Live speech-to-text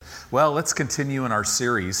Well, let's continue in our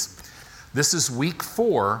series. This is week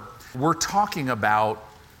 4. We're talking about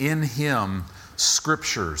in Him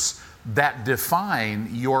scriptures that define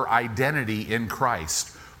your identity in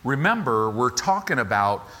Christ. Remember, we're talking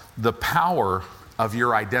about the power of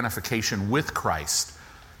your identification with Christ.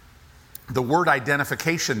 The word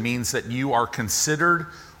identification means that you are considered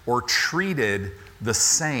or treated the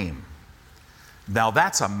same. Now,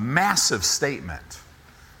 that's a massive statement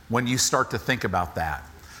when you start to think about that.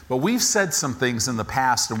 But we've said some things in the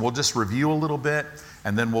past, and we'll just review a little bit,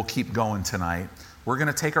 and then we'll keep going tonight. We're going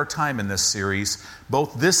to take our time in this series.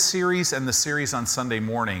 Both this series and the series on Sunday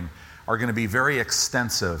morning are going to be very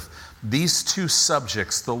extensive. These two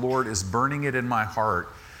subjects, the Lord is burning it in my heart.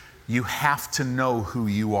 You have to know who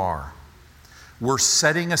you are. We're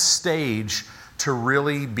setting a stage to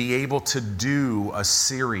really be able to do a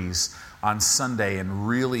series on Sunday and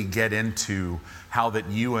really get into how that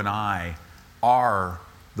you and I are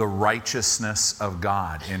the righteousness of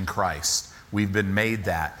God in Christ. We've been made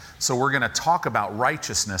that. So we're going to talk about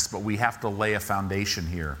righteousness, but we have to lay a foundation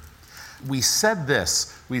here. We've said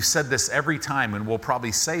this every time, and we'll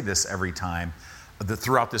probably say this every time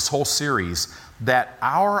throughout this whole series, that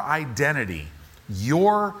our identity,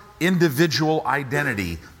 your individual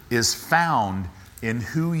identity, is found in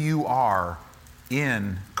who you are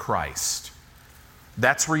in Christ.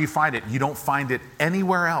 That's where you find it. You don't find it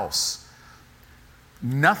anywhere else.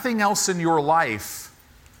 Nothing else in your life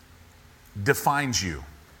defines you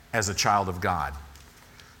as a child of God.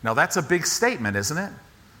 Now, that's a big statement, isn't it?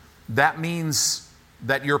 That means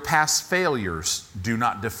that your past failures do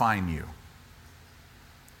not define you.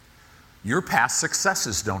 Your past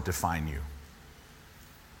successes don't define you,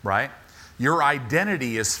 right? Your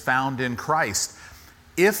identity is found in Christ.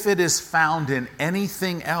 If it is found in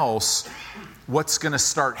anything else, what's going to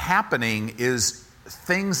start happening is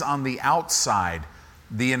things on the outside,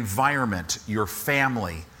 the environment, your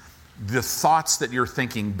family, the thoughts that you're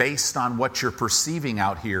thinking based on what you're perceiving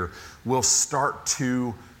out here will start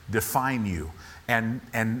to define you.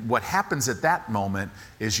 And what happens at that moment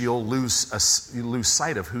is you'll lose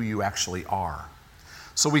sight of who you actually are.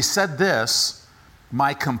 So we said this,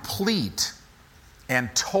 my complete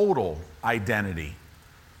and total identity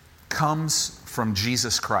comes from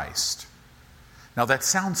Jesus Christ. Now that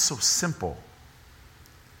sounds so simple,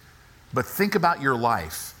 but think about your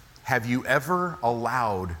life. Have you ever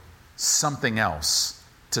allowed something else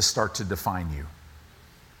to start to define you?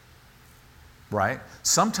 Right?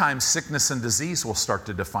 Sometimes sickness and disease will start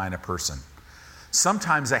to define a person.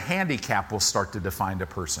 Sometimes a handicap will start to define a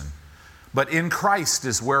person. But in Christ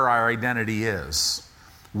is where our identity is.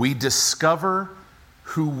 We discover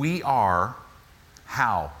who we are.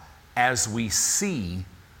 How? As we see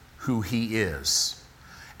who He is.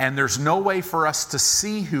 And there's no way for us to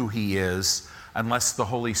see who He is unless the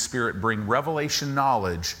Holy Spirit bring revelation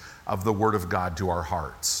knowledge of the Word of God to our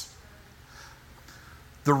hearts.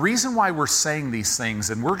 The reason why we're saying these things,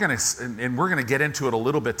 and we're going to get into it a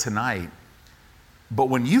little bit tonight, but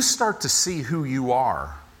when you start to see who you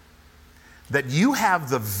are, that you have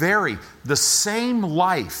the same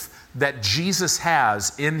life that Jesus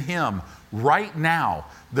has in Him right now,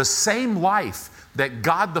 the same life that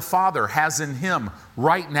God the Father has in Him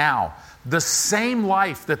right now, the same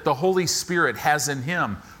life that the Holy Spirit has in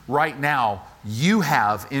Him right now, you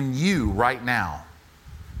have in you right now.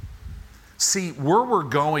 See, where we're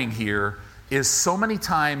going here is so many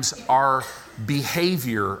times our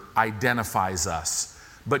behavior identifies us,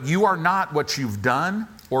 but you are not what you've done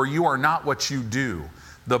or you are not what you do.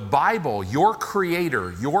 The Bible, your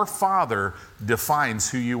Creator, your Father,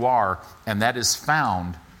 defines who you are, and that is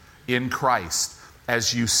found in Christ.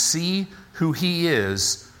 As you see who He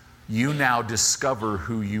is, you now discover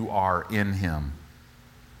who you are in Him.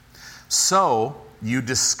 So, you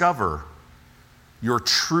discover your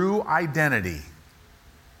true identity.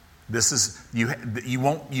 This is you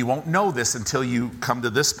won't know this until you come to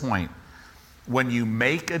this point. When you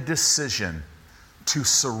make a decision to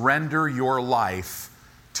surrender your life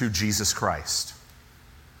to Jesus Christ.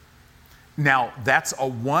 Now, that's a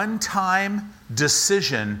one-time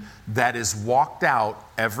decision that is walked out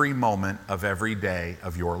every moment of every day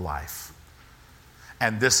of your life.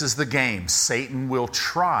 And this is the game. Satan will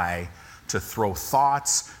try to throw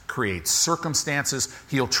thoughts, create circumstances.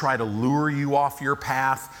 He'll try to lure you off your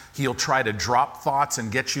path. He'll try to drop thoughts and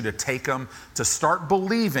get you to take them, to start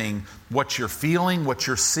believing what you're feeling, what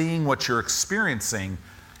you're seeing, what you're experiencing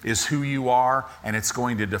is who you are, and it's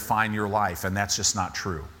going to define your life. And that's just not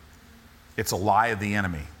true. It's a lie of the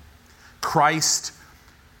enemy. Christ,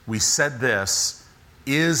 we said this,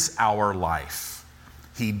 is our life.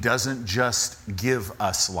 He doesn't just give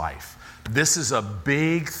us life. This is a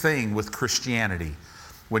big thing with Christianity.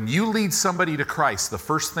 When you lead somebody to Christ, the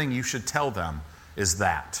first thing you should tell them is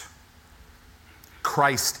that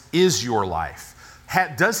Christ is your life.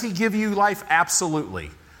 Does he give you life?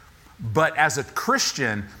 Absolutely. But as a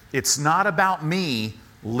Christian, it's not about me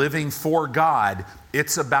living for God.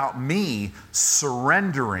 It's about me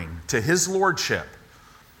surrendering to his lordship,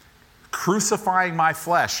 crucifying my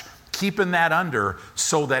flesh, keeping that under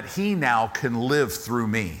so that he now can live through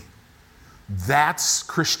me. That's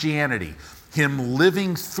Christianity. Him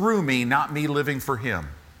living through me, not me living for him.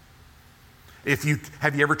 Have you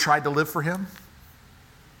ever tried to live for him?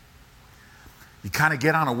 You kind of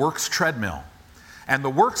get on a works treadmill. And the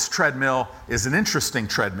works treadmill is an interesting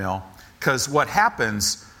treadmill because what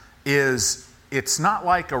happens is it's not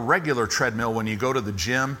like a regular treadmill when you go to the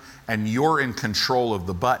gym and you're in control of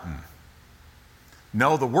the button.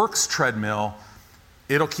 No, the works treadmill,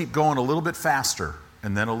 it'll keep going a little bit faster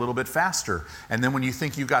and then a little bit faster. And then when you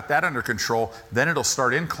think you got that under control, then it'll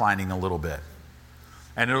start inclining a little bit.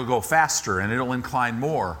 And it'll go faster and it'll incline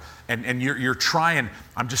more. And you're trying,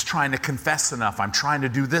 I'm just trying to confess enough. I'm trying to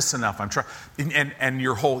do this enough. And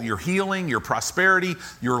your healing, your prosperity,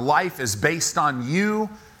 your life is based on you.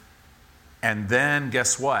 And then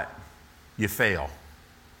guess what? You fail,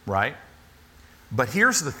 right? But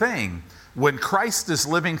here's the thing. When Christ is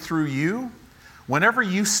living through you, whenever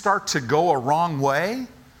you start to go a wrong way,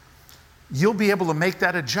 you'll be able to make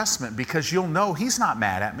that adjustment because you'll know he's not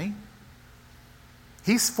mad at me.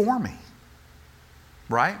 He's for me,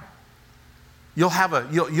 right?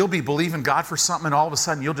 You'll be believing God for something, and all of a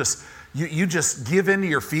sudden you just give in to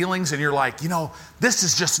your feelings, and you're like, this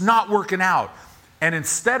is just not working out. And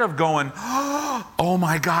instead of going, oh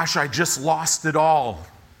my gosh, I just lost it all,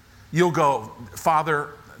 you'll go, Father,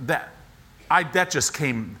 that I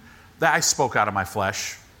spoke out of my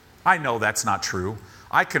flesh. I know that's not true.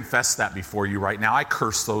 I confess that before you right now. I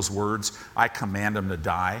curse those words. I command them to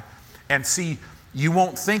die. And see, you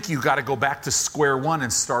won't think you got to go back to square one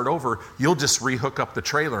and start over. You'll just rehook up the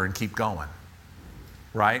trailer and keep going,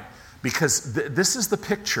 right? Because this is the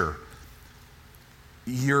picture.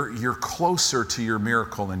 You're closer to your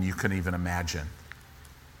miracle than you can even imagine.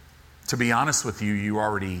 To be honest with you, you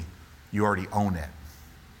already own it.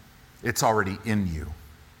 It's already in you.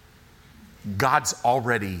 God's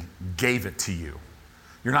already gave it to you.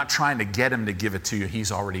 You're not trying to get him to give it to you.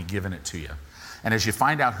 He's already given it to you. And as you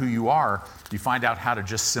find out who you are, you find out how to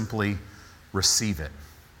just simply receive it.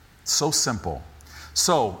 So simple.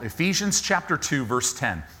 So, Ephesians chapter 2, verse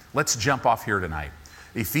 10. Let's jump off here tonight.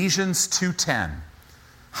 Ephesians 2:10.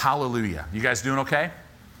 Hallelujah. You guys doing okay?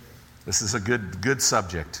 This is a good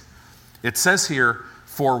subject. It says here,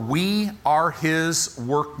 for we are his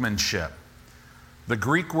workmanship. The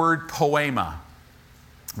Greek word poema.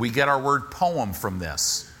 We get our word poem from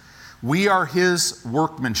this. We are his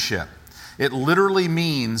workmanship. It literally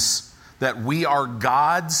means that we are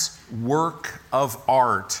God's work of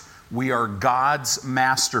art. We are God's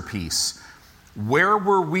masterpiece. Where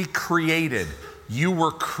were we created? You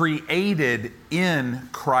were created in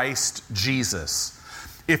Christ Jesus.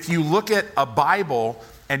 If you look at a Bible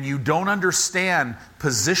and you don't understand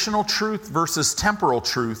positional truth versus temporal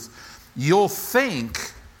truth, you'll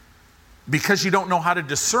think, because you don't know how to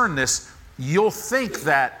discern this, you'll think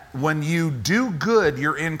that when you do good,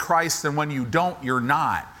 you're in Christ, and when you don't, you're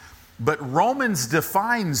not. But Romans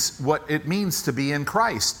defines what it means to be in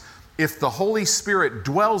Christ. If the Holy Spirit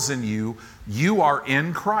dwells in you, you are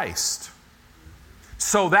in Christ.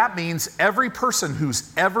 So that means every person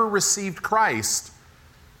who's ever received Christ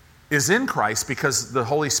is in Christ because the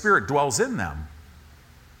Holy Spirit dwells in them.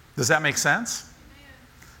 Does that make sense?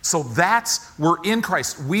 So we're in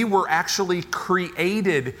Christ. We were actually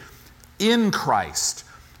created in Christ.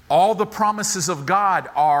 All the promises of God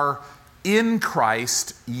are in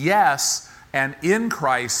Christ, yes, and in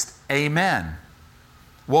Christ, amen.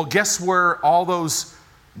 Well, guess where all those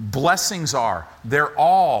blessings are? They're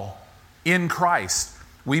all in Christ.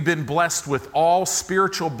 We've been blessed with all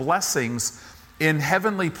spiritual blessings in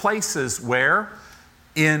heavenly places. Where?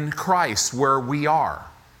 In Christ, where we are.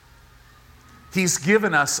 He's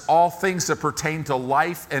given us all things that pertain to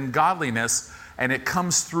life and godliness, and it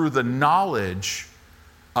comes through the knowledge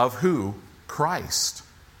of who? Christ.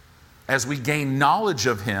 As we gain knowledge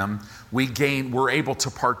of him, we're able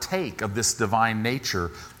to partake of this divine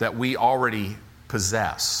nature that we already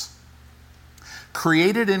possess.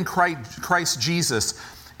 Created in Christ Jesus.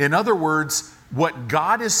 In other words, what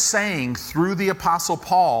God is saying through the Apostle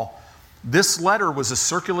Paul, this letter was a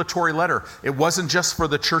circulatory letter. It wasn't just for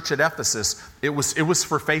the church at Ephesus. It was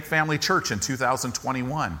for Faith Family Church in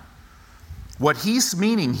 2021. What he's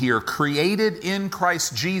meaning here, created in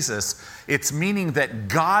Christ Jesus, it's meaning that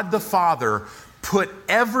God the Father put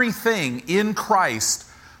everything in Christ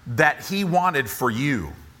that he wanted for you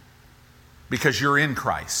because you're in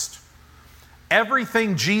Christ.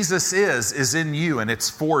 Everything Jesus is in you, and it's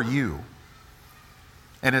for you.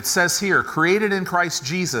 And it says here, created in Christ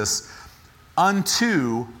Jesus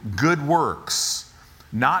unto good works,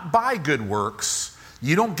 not by good works.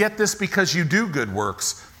 You don't get this because you do good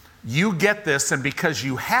works. You get this, and because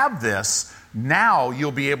you have this, now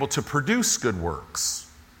you'll be able to produce good works,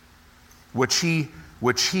 which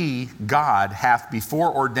he, God, hath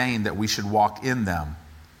before ordained that we should walk in them.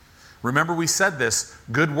 Remember, we said this,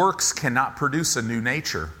 good works cannot produce a new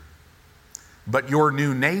nature, but your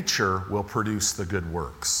new nature will produce the good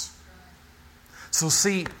works. So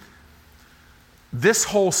see, this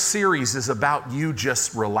whole series is about you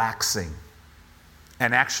just relaxing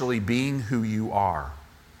and actually being who you are.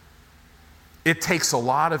 It takes a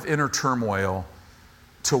lot of inner turmoil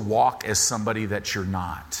to walk as somebody that you're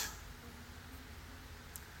not.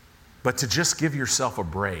 But to just give yourself a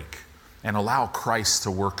break and allow Christ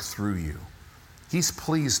to work through you. He's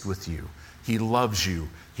pleased with you. He loves you.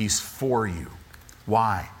 He's for you.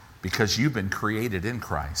 Why? Because you've been created in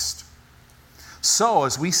Christ. So,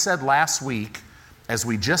 as we said last week, as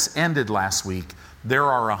we just ended last week, there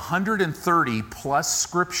are 130 plus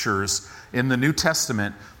scriptures in the New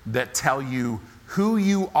Testament that tell you who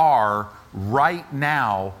you are right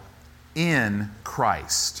now in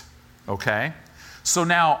Christ. Okay? So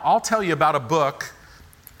now I'll tell you about a book.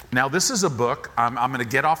 Now this is a book, I'm going to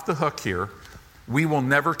get off the hook here. We will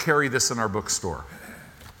never carry this in our bookstore.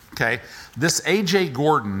 Okay? This A.J.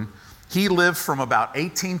 Gordon, he lived from about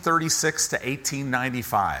 1836 to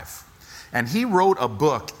 1895. And he wrote a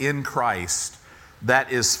book in Christ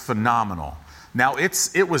that is phenomenal. Now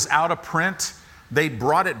it was out of print. They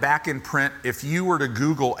brought it back in print. If you were to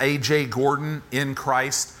Google A.J. Gordon in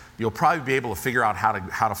Christ, you'll probably be able to figure out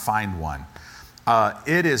how to find one.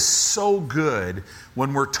 It is so good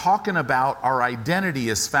when we're talking about our identity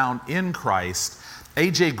is found in Christ.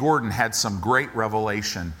 A.J. Gordon had some great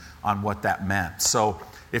revelation on what that meant. So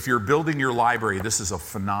if you're building your library, this is a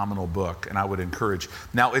phenomenal book, and I would encourage.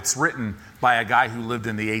 Now, it's written by a guy who lived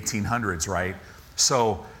in the 1800s, right?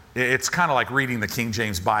 So it's kind of like reading the King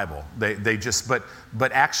James Bible. They just, but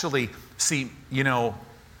actually, see, you know,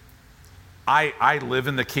 I live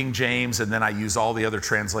in the King James, and then I use all the other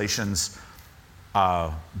translations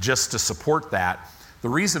just to support that. The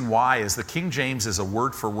reason why is the King James is a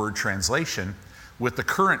word-for-word translation. With the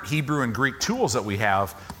current Hebrew and Greek tools that we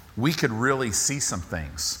have, we could really see some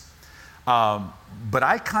things. But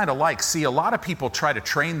I kind of see, a lot of people try to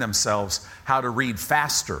train themselves how to read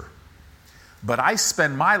faster. But I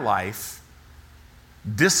spend my life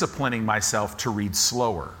disciplining myself to read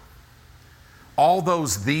slower. All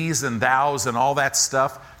those these and thous and all that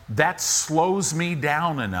stuff, that slows me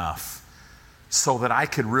down enough so that I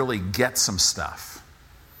could really get some stuff.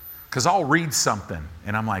 Because I'll read something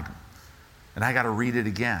and I'm like, and I got to read it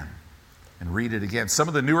again and read it again. Some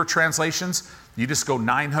of the newer translations, you just go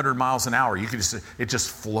 900 miles an hour. It just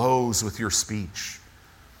flows with your speech.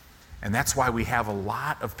 And that's why we have a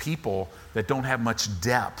lot of people that don't have much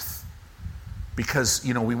depth because,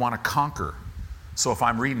 you know, we want to conquer. So if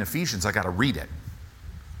I'm reading Ephesians, I got to read it.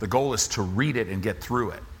 The goal is to read it and get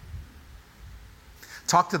through it.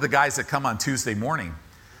 Talk to the guys that come on Tuesday morning.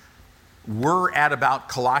 We're at about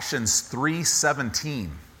Colossians 3:17.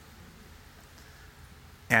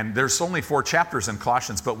 And there's only 4 chapters in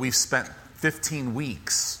Colossians, but we've spent 15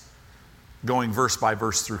 weeks going verse by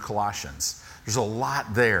verse through Colossians. There's a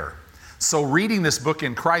lot there. So reading this book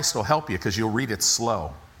in Christ will help you because you'll read it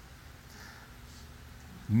slow.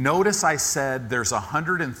 Notice I said there's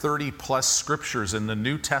 130 plus scriptures in the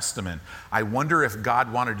New Testament. I wonder if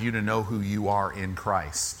God wanted you to know who you are in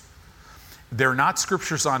Christ. They're not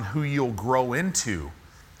scriptures on who you'll grow into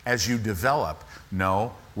as you develop.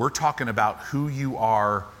 No, we're talking about who you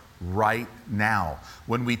are right now.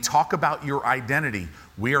 When we talk about your identity,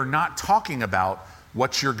 we are not talking about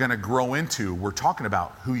what you're going to grow into. We're talking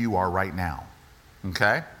about who you are right now.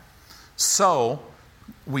 Okay? So,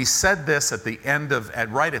 we said this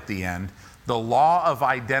right at the end, the law of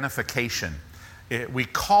identification. We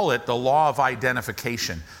call it the law of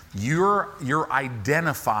identification. You're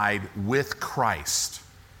identified with Christ.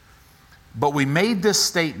 But we made this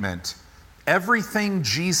statement, everything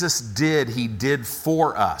Jesus did, he did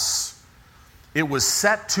for us. It was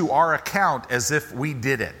set to our account as if we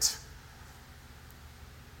did it.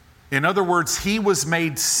 In other words, he was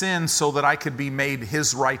made sin so that I could be made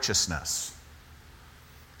his righteousness.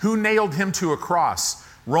 Who nailed him to a cross?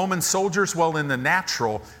 Roman soldiers? Well, in the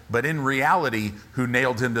natural, but in reality, who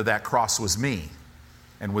nailed him to that cross was me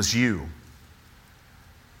and was you.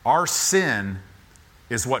 Our sin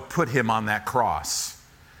is what put him on that cross.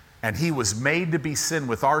 And he was made to be sin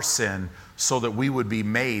with our sin so that we would be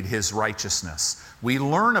made his righteousness. We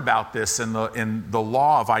learn about this in the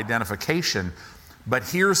law of identification. But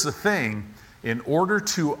here's the thing. In order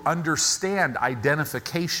to understand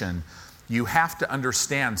identification, you have to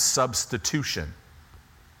understand substitution.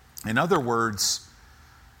 In other words,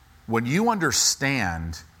 when you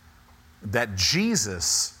understand that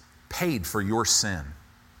Jesus paid for your sin,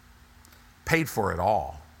 paid for it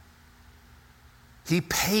all. He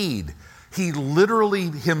paid. He literally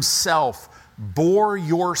himself bore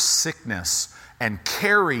your sickness and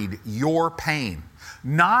carried your pain.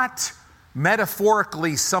 Not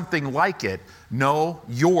metaphorically something like it. No,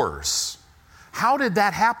 yours. How did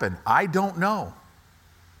that happen? I don't know.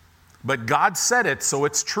 But God said it, so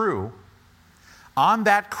it's true. On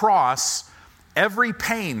that cross, every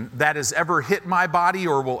pain that has ever hit my body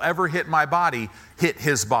or will ever hit my body hit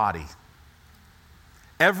his body.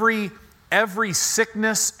 Every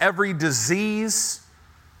sickness, every disease.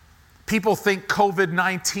 People think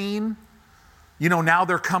COVID-19, now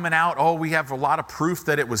they're coming out, we have a lot of proof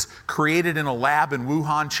that it was created in a lab in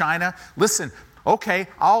Wuhan, China. Listen, okay,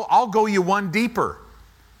 I'll go you one deeper.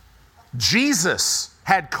 Jesus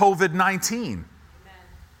had COVID-19. Amen.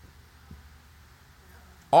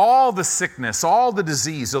 All the sickness, all the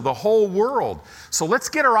disease of the whole world. So let's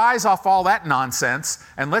get our eyes off all that nonsense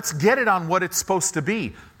and let's get it on what it's supposed to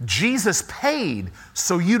be. Jesus paid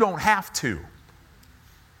so you don't have to.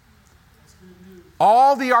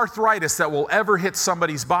 All the arthritis that will ever hit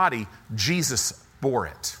somebody's body, Jesus bore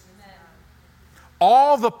it. Amen.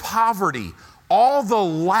 All the poverty, all the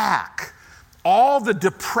lack, all the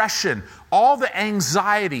depression, all the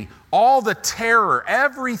anxiety, all the terror,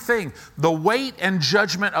 everything, the weight and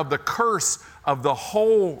judgment of the curse of the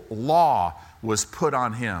whole law was put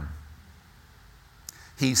on him.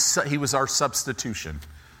 He was our substitution.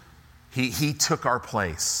 He took our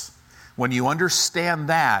place. When you understand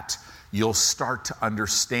that, you'll start to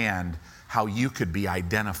understand how you could be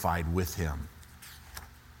identified with him.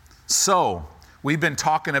 So, we've been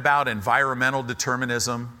talking about environmental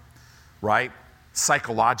determinism, right?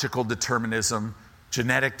 Psychological determinism,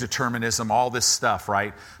 genetic determinism, all this stuff,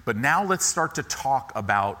 right? But now let's start to talk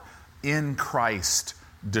about in Christ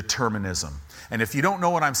determinism. And if you don't know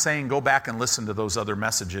what I'm saying, go back and listen to those other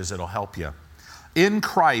messages. It'll help you. In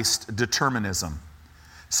Christ determinism.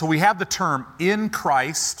 So we have the term in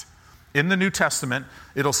Christ. In the New Testament,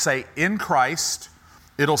 it'll say in Christ,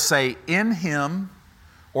 it'll say in him,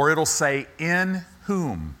 or it'll say in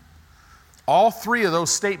whom. All three of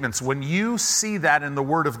those statements, when you see that in the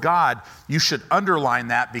Word of God, you should underline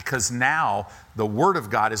that because now the Word of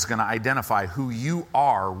God is going to identify who you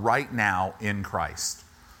are right now in Christ.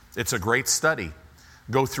 It's a great study.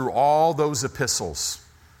 Go through all those epistles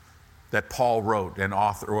that Paul wrote and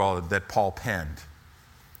that Paul penned.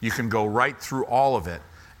 You can go right through all of it.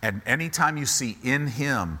 And anytime you see in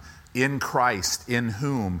him, in Christ, in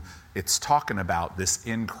whom, it's talking about this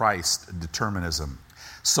in Christ determinism.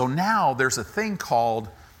 So now there's a thing called,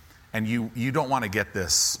 and you don't want to get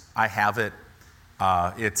this. I have it.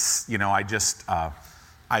 I've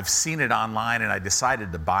seen it online and I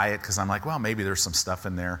decided to buy it because I'm like, well, maybe there's some stuff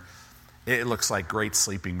in there. It looks like great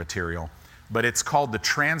sleeping material. But it's called the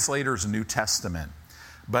Translator's New Testament.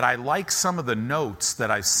 But I like some of the notes that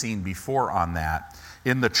I've seen before on that.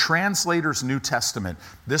 In the Translator's New Testament,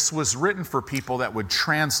 this was written for people that would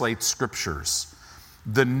translate scriptures.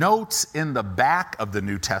 The notes in the back of the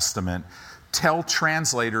New Testament tell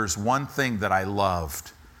translators one thing that I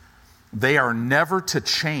loved. They are never to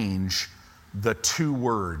change the two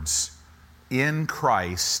words, in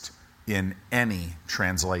Christ, in any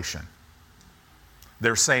translation.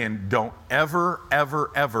 They're saying don't ever, ever,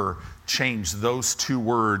 ever change those two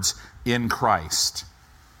words, in Christ.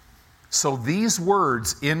 So these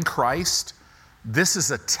words, in Christ, this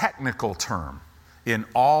is a technical term in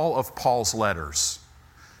all of Paul's letters.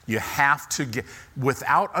 You have to get,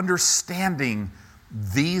 without understanding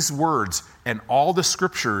these words and all the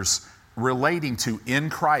scriptures relating to in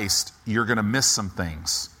Christ, you're going to miss some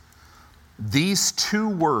things. These two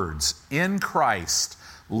words, in Christ,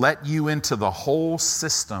 let you into the whole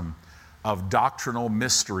system of doctrinal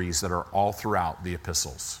mysteries that are all throughout the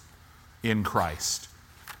epistles. In Christ.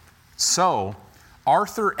 So,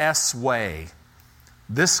 Arthur S. Way,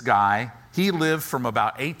 this guy, he lived from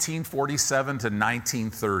about 1847 to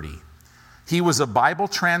 1930. He was a Bible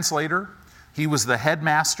translator. He was the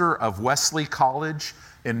headmaster of Wesley College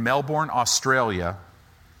in Melbourne, Australia.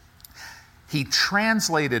 he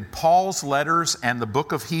translated Paul's letters and the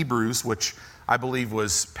book of Hebrews, which I believe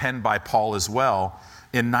was penned by Paul as well,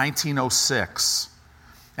 in 1906.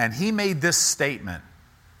 And he made this statement: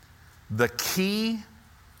 the key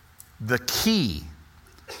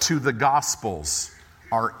to the Gospels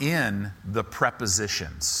are in the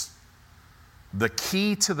prepositions. The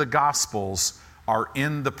key to the Gospels are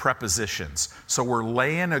in the prepositions. So we're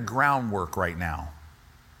laying a groundwork right now.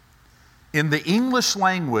 In the English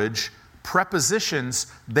language, prepositions,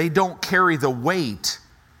 they don't carry the weight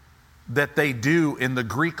that they do in the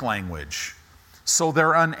Greek language. So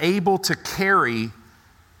they're unable to carry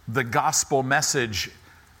the gospel message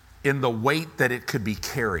in the weight that it could be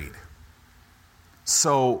carried.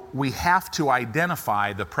 So we have to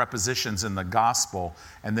identify the prepositions in the gospel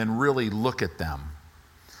and then really look at them.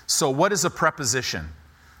 So what is a preposition,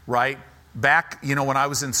 right? Back, when I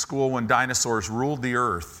was in school, when dinosaurs ruled the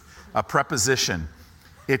earth, a preposition,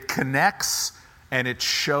 it connects and it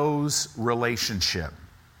shows relationship.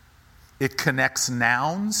 It connects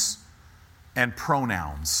nouns and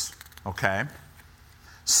pronouns, okay?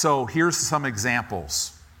 So here's some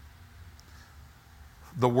examples.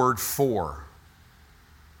 The word for,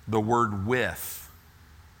 the word with,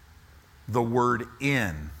 the word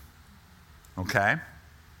in, okay?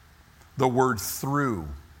 The word through,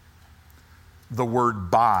 the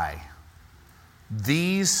word by.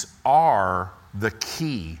 These are the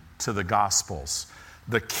key to the Gospels.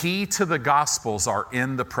 The key to the Gospels are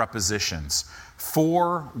in the prepositions: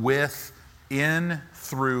 for, with, in,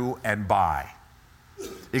 through, and by.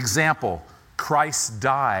 Example, Christ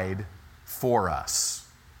died for us.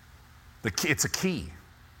 It's a key,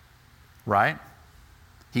 right?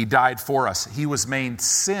 He died for us. He was made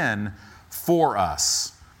sin for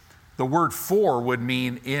us. The word for would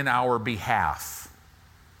mean in our behalf.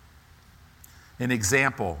 An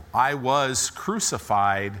example, I was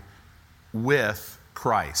crucified with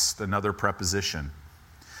Christ, another preposition.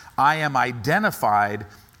 I am identified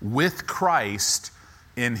with Christ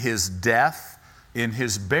in his death, in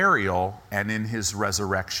his burial, and in his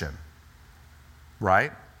resurrection.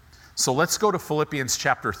 Right? So let's go to Philippians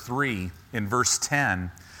chapter 3 in verse 10,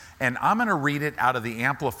 and I'm going to read it out of the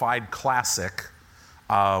Amplified Classic.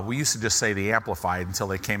 We used to just say the Amplified until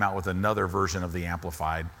they came out with another version of the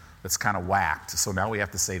Amplified that's kind of whacked. So now we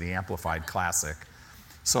have to say the Amplified Classic.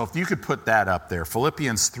 So if you could put that up there,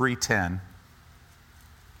 Philippians 3:10.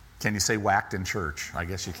 Can you say whacked in church? I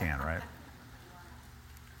guess you can, right?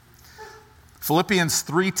 Philippians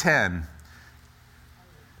 3:10.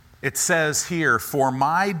 It says here, "For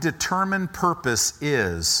my determined purpose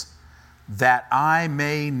is that I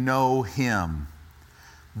may know him,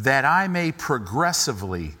 that I may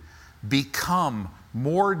progressively become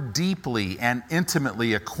more deeply and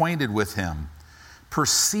intimately acquainted with him,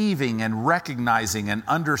 perceiving and recognizing and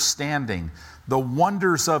understanding the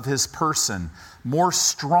wonders of his person more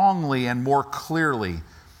strongly and more clearly,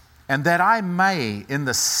 and that I may in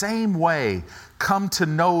the same way come to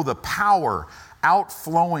know the power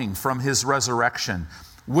outflowing from his resurrection,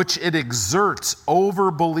 which it exerts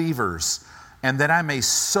over believers, and that I may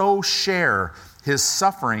so share his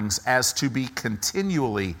sufferings as to be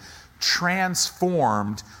continually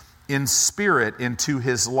transformed in spirit into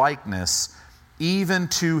his likeness, even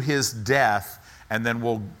to his death." And then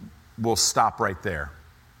we'll stop right there.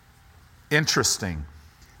 Interesting.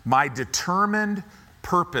 My determined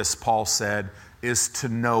purpose, Paul said, is to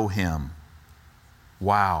know him.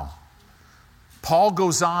 Wow. Paul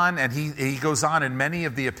goes on, and he goes on in many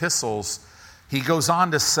of the epistles, he goes on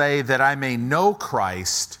to say that I may know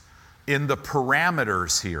Christ in the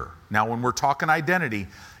parameters here. Now, when we're talking identity,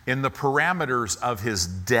 in the parameters of his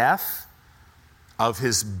death, of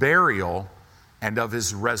his burial, and of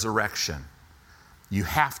his resurrection. You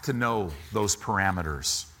have to know those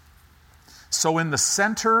parameters. So in the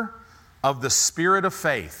center of the spirit of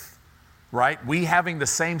faith, right? We having the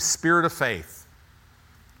same spirit of faith.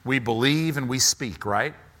 We believe and we speak,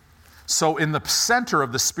 right? So in the center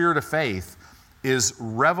of the spirit of faith is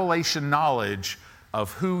revelation knowledge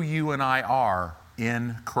of who you and I are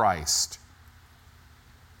in Christ.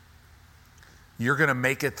 You're going to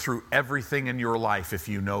make it through everything in your life if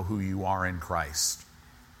you know who you are in Christ.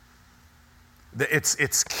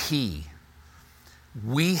 It's key.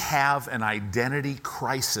 We have an identity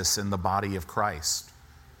crisis in the body of Christ.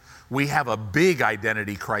 We have a big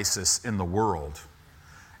identity crisis in the world.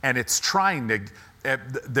 And it's trying to,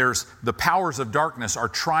 the powers of darkness are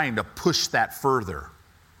trying to push that further.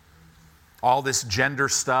 All this gender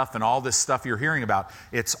stuff and all this stuff you're hearing about,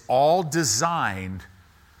 it's all designed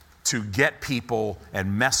to get people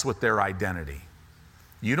and mess with their identity.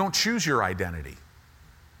 You don't choose your identity.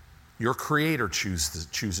 Your Creator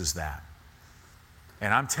chooses that.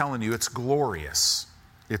 And I'm telling you, it's glorious.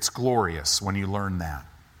 It's glorious when you learn that.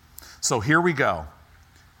 So here we go.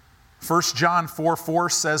 1 John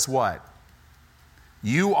 4:4 says what?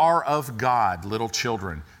 You are of God, little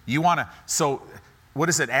children. You want to, so what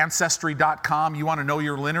is it, Ancestry.com? You want to know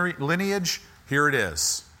your lineage? Here it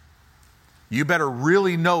is. You better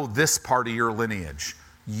really know this part of your lineage.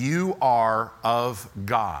 You are of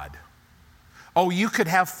God. Oh, you could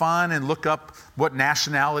have fun and look up what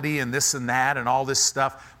nationality and this and that and all this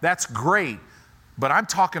stuff. That's great. But I'm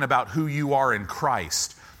talking about who you are in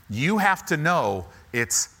Christ. You have to know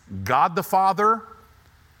it's God the Father,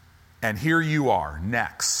 and here you are,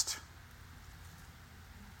 next.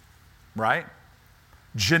 Right?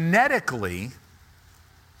 Genetically,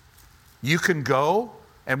 you can go,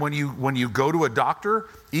 and when you go to a doctor,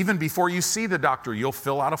 even before you see the doctor, you'll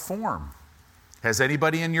fill out a form. Has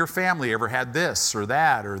anybody in your family ever had this or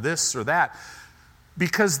that or this or that?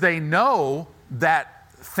 Because they know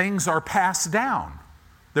that things are passed down.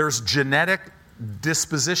 There's genetic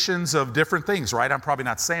dispositions of different things, right? I'm probably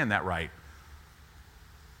not saying that right.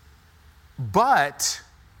 But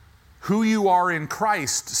who you are in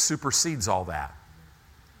Christ supersedes all that.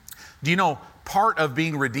 Do you know part of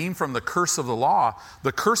being redeemed from the curse of the law,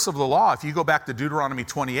 if you go back to Deuteronomy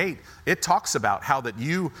 28, it talks about how that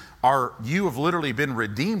you have literally been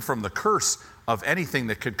redeemed from the curse of anything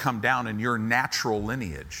that could come down in your natural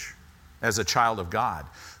lineage as a child of God.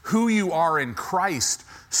 Who you are in Christ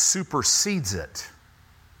supersedes it.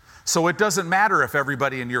 So it doesn't matter if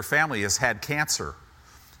everybody in your family has had cancer.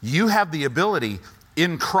 You have the ability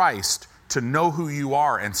in Christ to know who you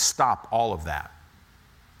are and stop all of that.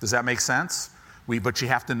 Does that make sense? But you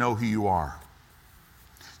have to know who you are.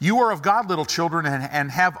 You are of God, little children,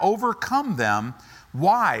 and have overcome them.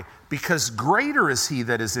 Why? Because greater is He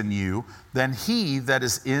that is in you than he that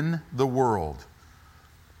is in the world.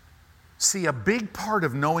 See, a big part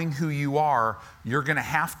of knowing who you are, you're going to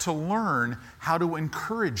have to learn how to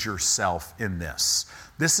encourage yourself in this.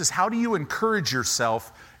 This is, how do you encourage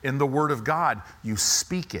yourself in the Word of God? You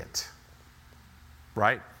speak it,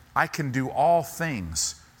 right? I can do all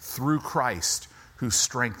things through Christ who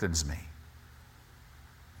strengthens me.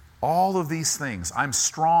 All of these things. I'm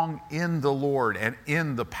strong in the Lord and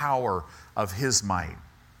in the power of His might.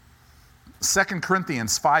 2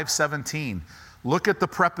 Corinthians 5:17. Look at the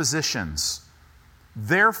prepositions.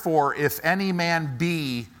 Therefore, if any man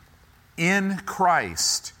be in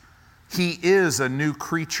Christ, he is a new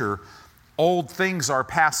creature. Old things are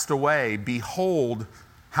passed away. Behold,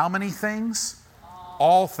 how many things?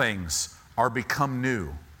 All things are become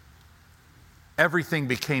new. Everything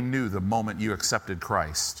became new the moment you accepted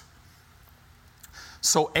Christ.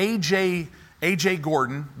 So A.J.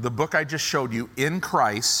 Gordon, the book I just showed you, In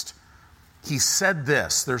Christ, he said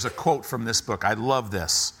this. There's a quote from this book. I love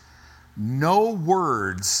this. No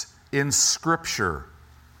words in Scripture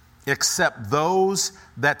except those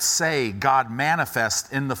that say God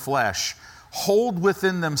manifest in the flesh hold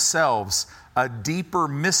within themselves a deeper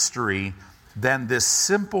mystery than this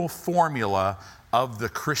simple formula of the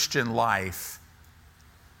Christian life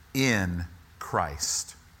in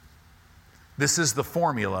Christ. This is the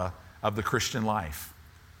formula of the Christian life.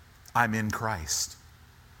 I'm in Christ.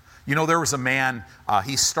 You know, there was a man,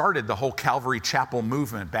 he started the whole Calvary Chapel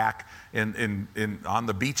movement back on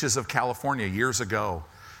the beaches of California years ago.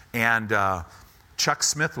 And Chuck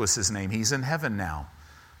Smith was his name. He's in heaven now.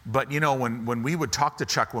 But you know, when we would talk to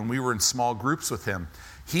Chuck, when we were in small groups with him,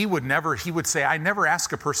 he would say, I never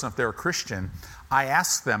ask a person if they're a Christian. I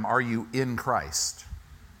ask them, are you in Christ?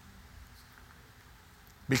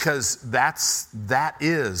 Because that's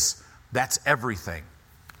everything.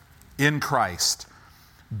 In Christ.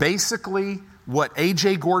 Basically, what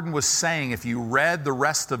A.J. Gordon was saying, if you read the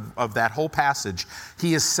rest of that whole passage,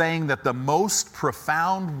 he is saying that the most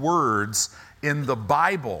profound words in the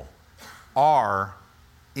Bible are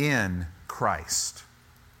in Christ.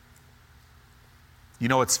 You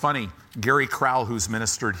know, it's funny, Gary Crowell, who's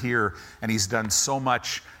ministered here, and he's done so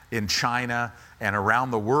much in China and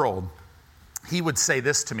around the world, he would say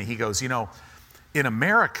this to me. He goes, you know, in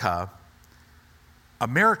America,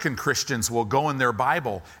 American Christians will go in their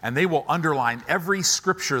Bible and they will underline every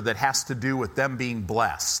scripture that has to do with them being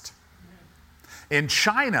blessed. In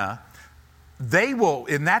China,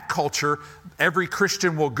 in that culture, every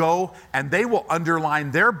Christian will go and they will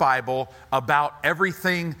underline their Bible about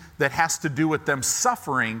everything that has to do with them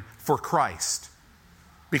suffering for Christ.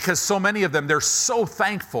 Because so many of them, they're so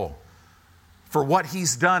thankful for what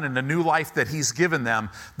He's done and the new life that He's given them,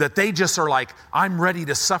 that they just are like, I'm ready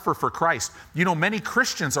to suffer for Christ. You know, many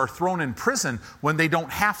Christians are thrown in prison when they don't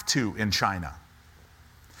have to in China.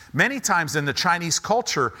 Many times in the Chinese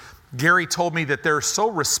culture, Gary told me that they're so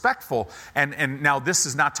respectful, and now this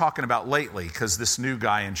is not talking about lately, because this new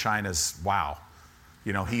guy in China's, wow,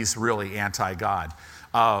 he's really anti-God.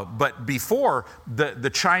 But before, the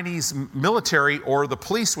Chinese military or the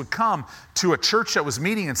police would come to a church that was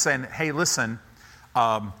meeting and saying, hey, listen,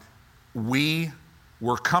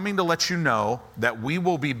 we're coming to let you know that we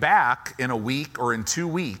will be back in a week or in 2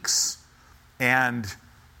 weeks, and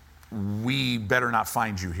we better not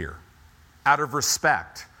find you here, out of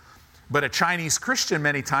respect. But a Chinese Christian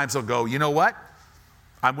many times will go, you know what?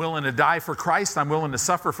 I'm willing to die for Christ. I'm willing to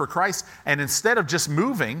suffer for Christ. And instead of just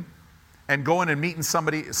moving and going and meeting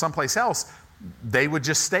somebody someplace else, they would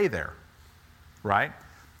just stay there, right?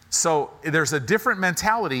 So there's a different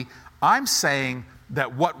mentality. I'm saying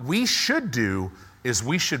that what we should do is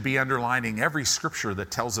we should be underlining every scripture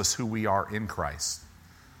that tells us who we are in Christ.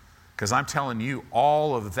 Because I'm telling you,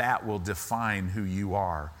 all of that will define who you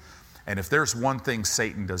are. And if there's one thing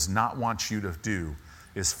Satan does not want you to do,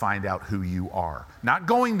 is find out who you are. Not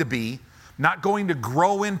going to be, not going to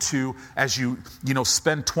grow into as you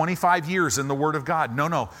spend 25 years in the Word of God.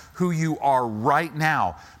 No, who you are right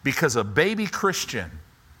now. Because a baby Christian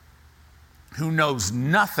who knows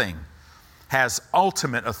nothing has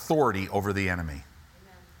ultimate authority over the enemy. Amen.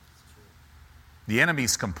 The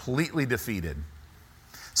enemy's completely defeated.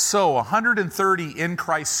 So 130 in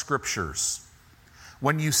Christ scriptures.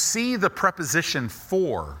 When you see the preposition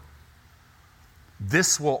for,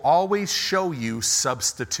 this will always show you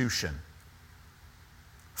substitution.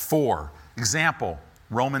 For example,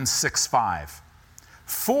 Romans 6:5.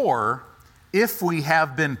 For if we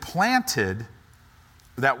have been planted,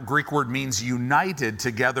 that Greek word means united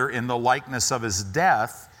together in the likeness of his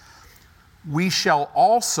death, we shall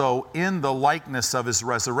also in the likeness of his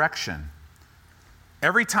resurrection.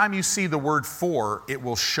 Every time you see the word for, it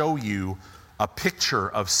will show you a picture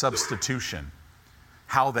of substitution,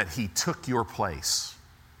 how that he took your place.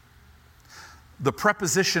 The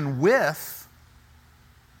preposition with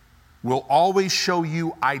will always show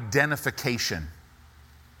you identification.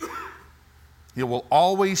 It will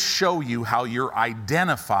always show you how you're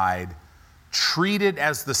identified, treated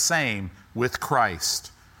as the same with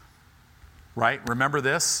Christ. Right? Remember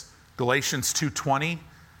this? Galatians 2:20.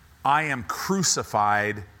 I am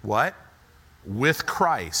crucified, what? With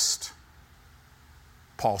Christ.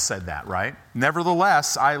 Paul said that, right?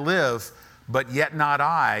 Nevertheless, I live, but yet not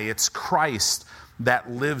I. It's Christ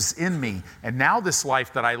that lives in me. And now this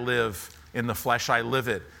life that I live in the flesh, I live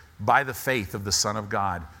it by the faith of the Son of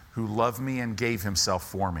God, who loved me and gave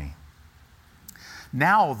himself for me.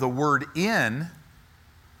 Now the word in,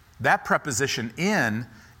 that preposition in,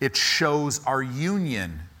 it shows our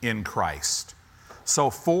union in Christ.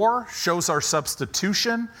 So for shows our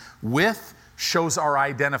substitution, with shows our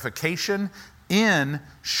identification, in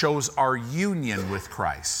shows our union with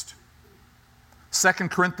Christ. 2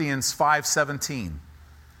 Corinthians 5:17.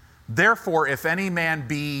 Therefore, if any man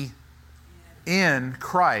be in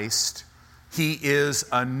Christ, he is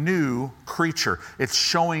a new creature. It's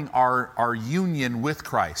showing our union with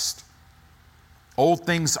Christ. Old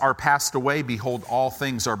things are passed away. Behold, all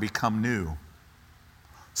things are become new.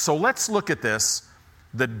 So let's look at this,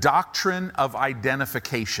 the doctrine of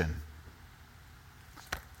identification.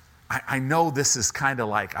 I know this is kind of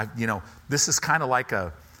like, this is kind of like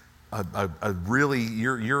a really,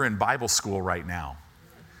 you're in Bible school right now.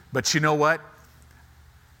 But you know what?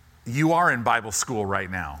 You are in Bible school right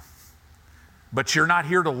now. But you're not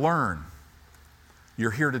here to learn.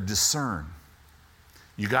 You're here to discern.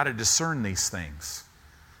 You got to discern these things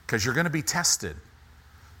because you're going to be tested.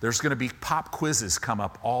 There's going to be pop quizzes come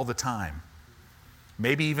up all the time.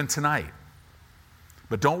 Maybe even tonight.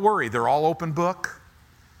 But don't worry, they're all open book.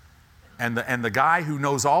 And the guy who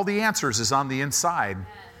knows all the answers is on the inside,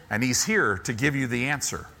 and he's here to give you the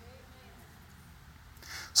answer.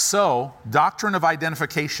 So, doctrine of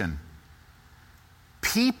identification.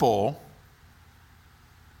 People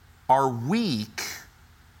are weak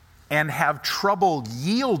and have trouble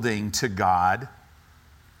yielding to God.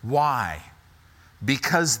 Why?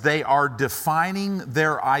 Because they are defining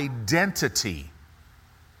their identity,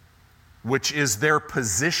 which is their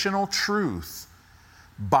positional truth,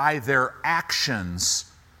 by their actions,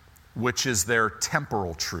 which is their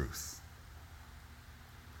temporal truth.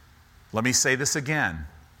 Let me say this again.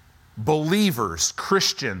 Believers,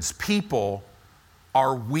 Christians, people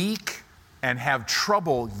are weak and have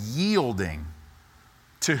trouble yielding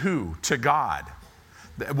to who? To God.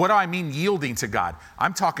 What do I mean yielding to God?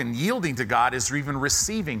 I'm talking yielding to God is even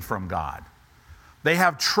receiving from God. They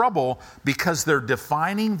have trouble because they're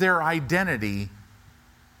defining their identity.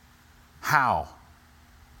 How?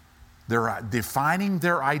 They're defining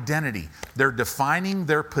their identity. They're defining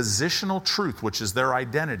their positional truth, which is their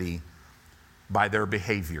identity, by their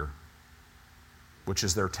behavior, which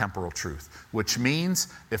is their temporal truth. Which means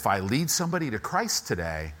if I lead somebody to Christ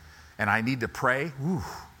today and I need to pray,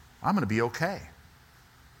 I'm going to be okay.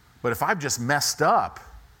 But if I've just messed up,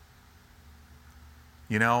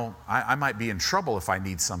 I might be in trouble if I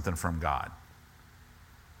need something from God.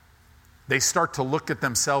 They start to look at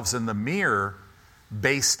themselves in the mirror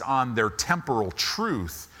based on their temporal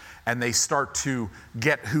truth, and they start to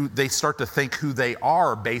think who they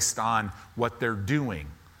are based on what they're doing.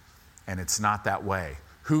 And it's not that way.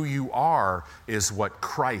 Who you are is what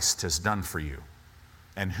Christ has done for you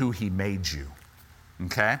and who he made you.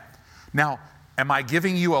 Okay? Now, am I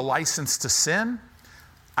giving you a license to sin?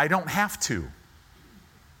 I don't have to.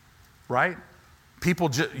 Right?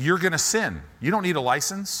 You're going to sin. You don't need a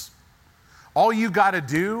license. All you got to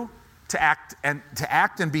do to act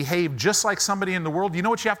and behave just like somebody in the world, you know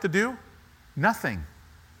what you have to do? Nothing.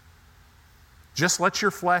 Just let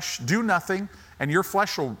your flesh do nothing, and your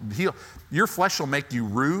flesh will heal. Your flesh will make you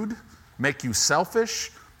rude, make you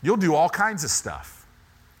selfish. You'll do all kinds of stuff.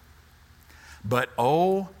 But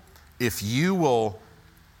if you will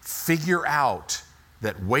figure out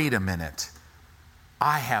that, wait a minute,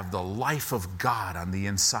 I have the life of God on the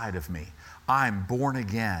inside of me. I'm born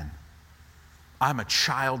again. I'm a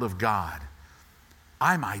child of God.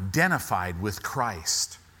 I'm identified with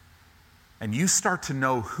Christ. And you start to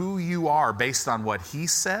know who you are based on what he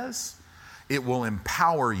says, it will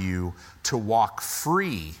empower you to walk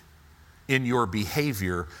free in your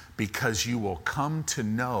behavior, because you will come to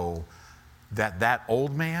know that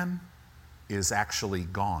old man is actually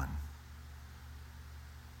gone.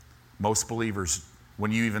 Most believers,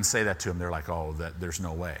 when you even say that to them, they're like, there's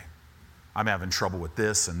no way. I'm having trouble with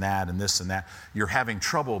this and that and this and that. You're having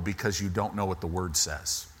trouble because you don't know what the Word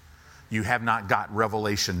says. You have not got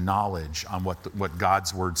revelation knowledge on what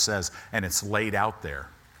God's Word says, and it's laid out there.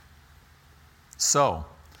 So,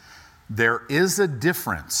 there is a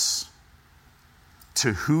difference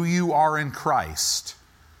to who you are in Christ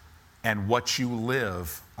and what you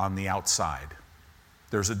live on the outside.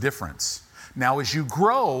 There's a difference. Now, as you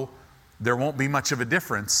grow, there won't be much of a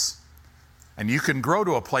difference. And you can grow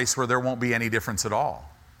to a place where there won't be any difference at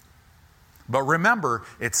all. But remember,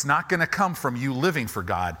 it's not going to come from you living for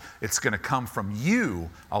God. It's going to come from you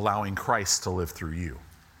allowing Christ to live through you.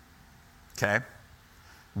 Okay?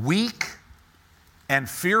 Weak and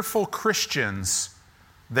fearful Christians,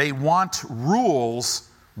 they want rules.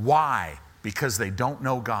 Why? Because they don't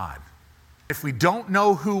know God. If we don't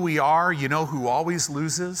know who we are, you know who always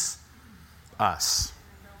loses? Us.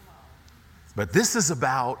 But this is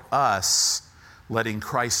about us letting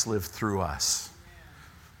Christ live through us.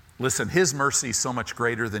 Listen, his mercy is so much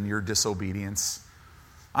greater than your disobedience.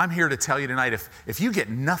 I'm here to tell you tonight, if you get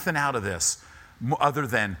nothing out of this other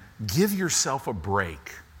than give yourself a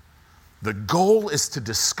break, the goal is to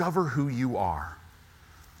discover who you are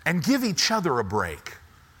and give each other a break.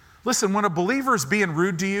 Listen, when a believer is being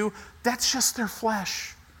rude to you, that's just their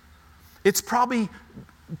flesh. It's probably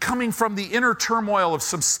coming from the inner turmoil of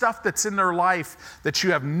some stuff that's in their life that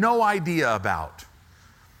you have no idea about.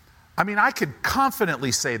 I mean, I could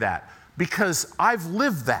confidently say that because I've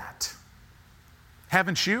lived that.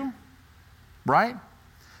 Haven't you? Right?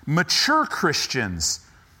 Mature Christians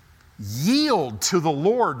yield to the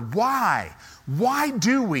Lord. Why? Why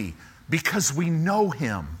do we? Because we know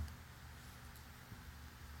him.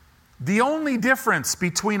 The only difference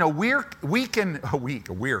between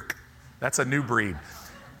that's a new breed.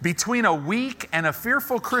 Between a weak and a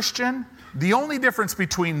fearful Christian, the only difference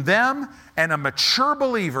between them and a mature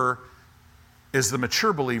believer is the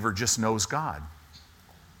mature believer just knows God.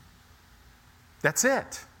 That's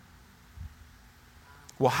it.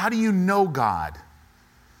 Well, how do you know God?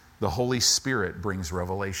 The Holy Spirit brings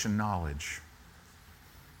revelation knowledge.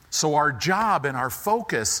 So our job and our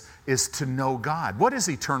focus is to know God. What is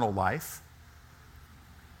eternal life?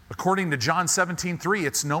 According to John 17:3,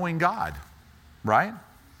 it's knowing God, right?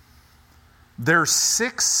 There's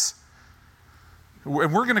 6, and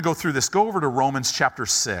we're going to go through this. Go over to Romans chapter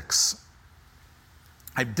 6.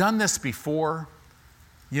 I've done this before.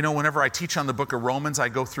 You know, whenever I teach on the book of Romans, I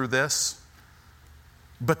go through this.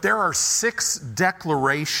 But there are 6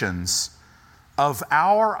 declarations of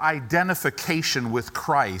our identification with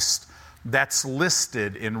Christ that's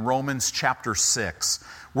listed in Romans chapter 6.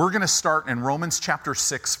 We're going to start in Romans chapter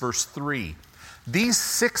 6, verse 3. These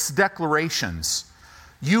 6 declarations,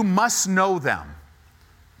 you must know them.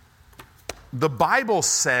 The Bible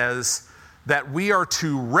says that we are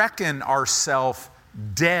to reckon ourselves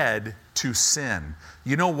dead to sin.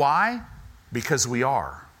 You know why? Because we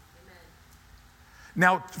are.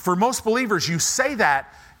 Now, for most believers, you say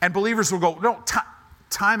that, and believers will go, no,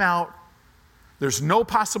 time out. There's no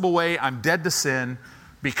possible way I'm dead to sin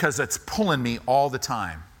because it's pulling me all the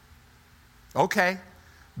time. Okay,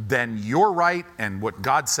 then you're right, and what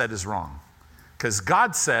God said is wrong. Because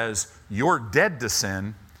God says you're dead to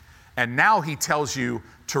sin, and now he tells you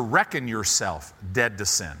to reckon yourself dead to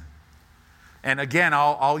sin. And again,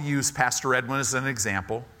 I'll use Pastor Edwin as an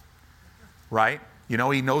example, right? You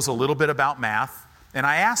know, he knows a little bit about math. And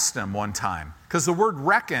I asked him one time, because the word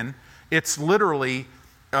reckon, it's literally,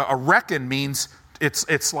 a reckon means,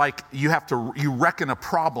 it's like you reckon a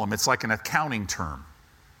problem. It's like an accounting term.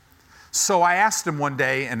 So I asked him one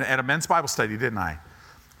day, and at a men's Bible study, didn't I?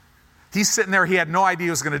 He's sitting there, he had no idea he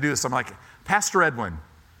was going to do this. I'm like, Pastor Edwin,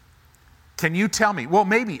 can you tell me? Well,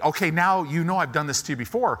 maybe. Okay, now you know I've done this to you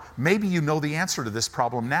before. Maybe you know the answer to this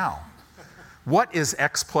problem now. What is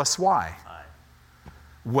X plus Y?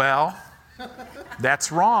 Well,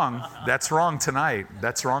 that's wrong. That's wrong tonight.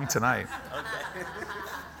 That's wrong tonight. Okay.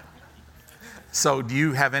 So do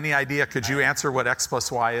you have any idea? Could you answer what X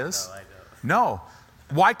plus Y is? No, I don't. No.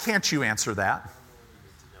 Why can't you answer that?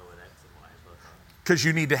 Because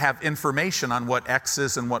you need to have information on what X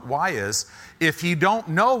is and what Y is. If you don't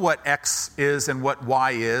know what X is and what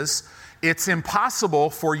Y is, it's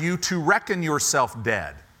impossible for you to reckon yourself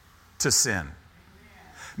dead to sin.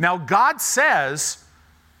 Now, God says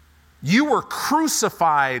you were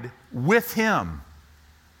crucified with him.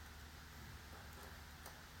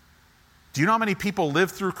 Do you know how many people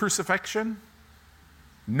live through crucifixion?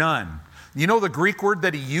 None. You know the Greek word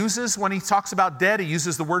that he uses when he talks about dead? He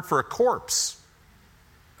uses the word for a corpse.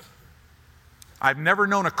 I've never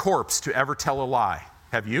known a corpse to ever tell a lie.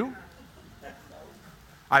 Have you?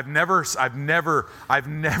 I've never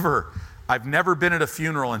been at a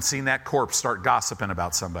funeral and seen that corpse start gossiping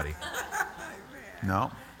about somebody.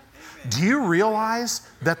 No. Do you realize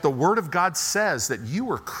that the Word of God says that you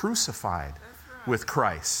were crucified with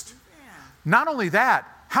Christ? Not only that,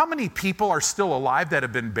 how many people are still alive that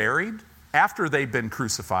have been buried after they've been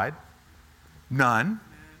crucified? None.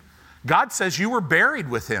 God says you were buried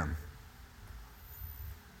with him.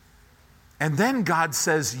 And then God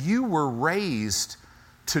says you were raised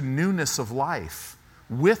to newness of life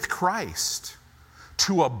with Christ,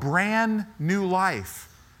 to a brand new life.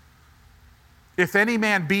 If any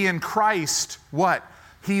man be in Christ, what?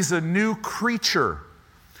 He's a new creature.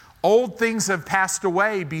 Old things have passed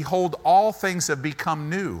away. Behold, all things have become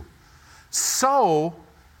new. So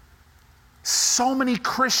many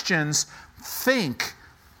Christians think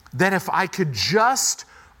that if I could just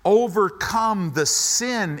overcome the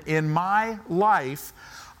sin in my life,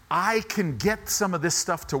 I can get some of this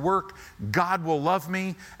stuff to work. God will love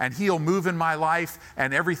me and he'll move in my life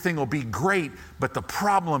and everything will be great. But the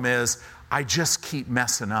problem is I just keep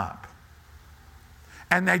messing up.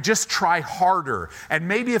 And I just try harder. And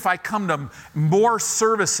maybe if I come to more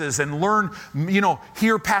services and learn,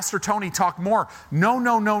 hear Pastor Tony talk more.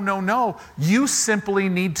 No. You simply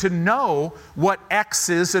need to know what X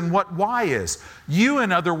is and what Y is. You,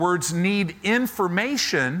 in other words, need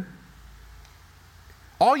information.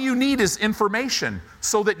 All you need is information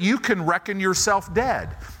so that you can reckon yourself dead.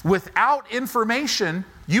 Without information,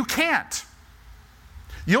 you can't.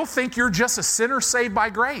 You'll think you're just a sinner saved by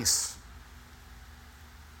grace.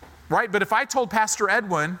 Right? But if I told Pastor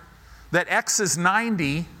Edwin that X is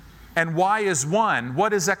 90 and Y is 1,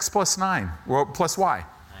 what is X plus 9? Well, plus Y?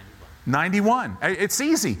 91. It's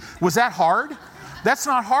easy. Was that hard? That's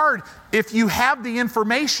not hard. If you have the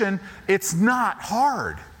information, it's not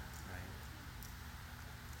hard.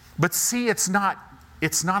 But see, it's not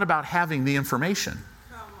about having the information.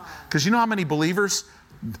 Because you know how many believers,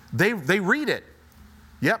 they read it.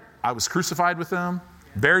 Yep, I was crucified with him,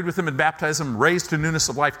 buried with him in baptism, raised to newness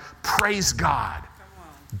of life. Praise God.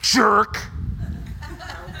 Jerk.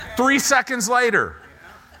 3 seconds later,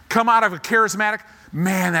 come out of a charismatic,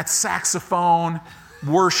 man, that saxophone,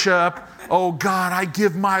 worship. Oh God, I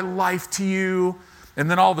give my life to you.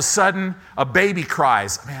 And then all of a sudden, a baby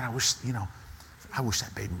cries. Man, I wish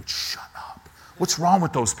that baby would shut up. What's wrong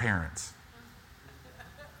with those parents?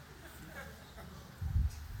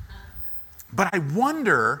 But I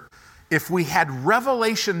wonder if we had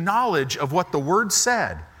revelation knowledge of what the Word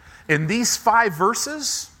said. In these 5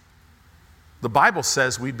 verses, the Bible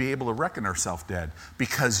says we'd be able to reckon ourselves dead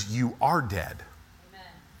because you are dead. Amen.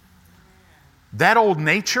 That old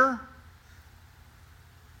nature's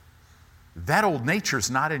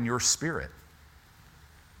not in your spirit.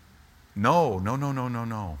 No.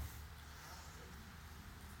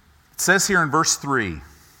 It says here in verse 3,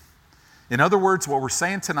 in other words, what we're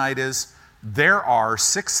saying tonight is there are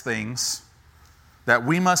 6 things that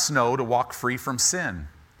we must know to walk free from sin.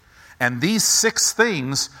 And these 6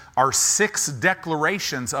 things are 6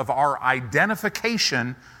 declarations of our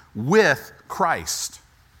identification with Christ.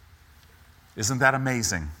 Isn't that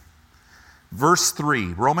amazing? Verse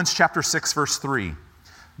 3, Romans chapter 6, verse 3.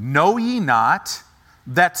 Know ye not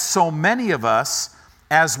that so many of us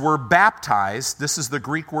as were baptized, this is the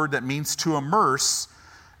Greek word that means to immerse,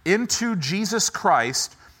 into Jesus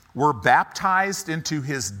Christ, were baptized into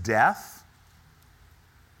his death?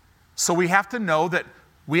 So we have to know that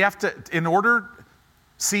we have to, in order,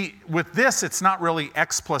 see, with this, it's not really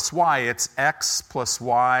X plus Y, it's X plus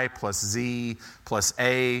Y plus Z plus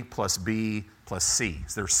A plus B plus C.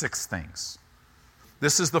 There's 6 things.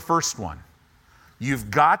 This is the first one.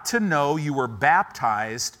 You've got to know you were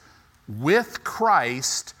baptized with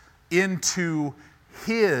Christ into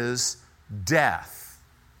his death.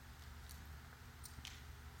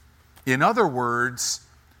 In other words,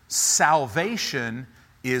 salvation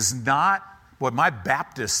is not, well, my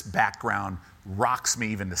Baptist background rocks me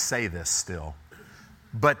even to say this still.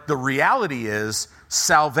 But the reality is,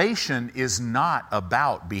 salvation is not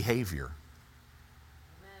about behavior.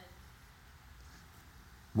 Amen.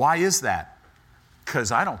 Why is that?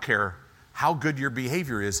 Because I don't care how good your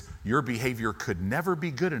behavior is, your behavior could never be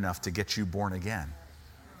good enough to get you born again.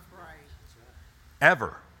 Right.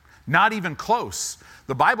 Ever. Not even close.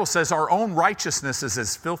 The Bible says our own righteousness is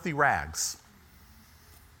as filthy rags.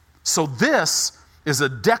 So this is a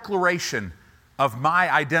declaration of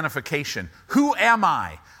my identification. Who am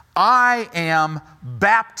I? I am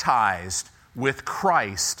baptized with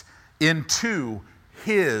Christ into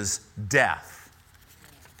his death.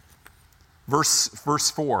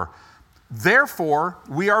 Verse 4. Therefore,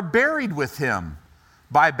 we are buried with him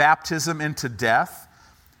by baptism into death,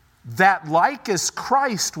 that like as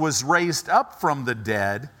Christ was raised up from the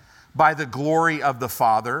dead by the glory of the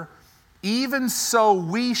Father, even so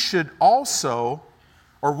we also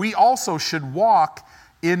should walk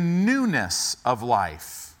in newness of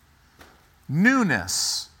life.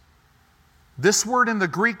 Newness. This word in the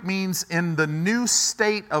Greek means in the new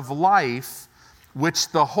state of life which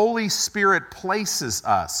the Holy Spirit places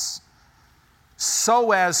us,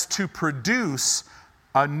 so as to produce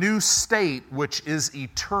a new state which is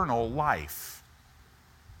eternal life.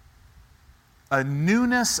 A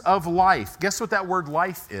newness of life. Guess what that word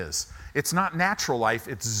life is? It's not natural life,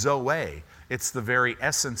 it's Zoe. It's the very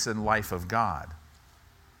essence and life of God.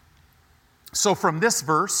 So from this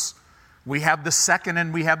verse, we have the second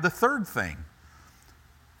and we have the third thing.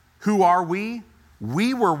 Who are we?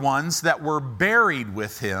 We were ones that were buried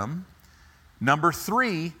with him. Number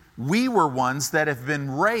 3, we were ones that have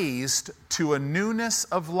been raised to a newness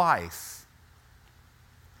of life.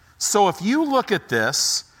 So if you look at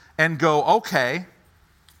this and go, okay,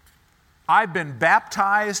 I've been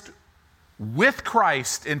baptized with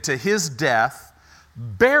Christ into his death,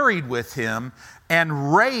 buried with him,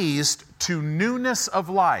 and raised to newness of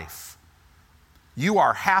life, you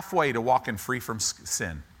are halfway to walking free from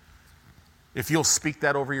sin. If you'll speak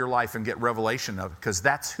that over your life and get revelation of it, because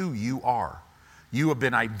that's who you are. You have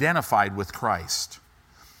been identified with Christ.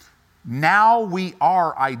 Now we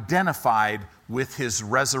are identified with his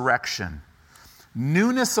resurrection.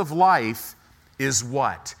 Newness of life is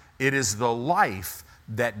what? It is the life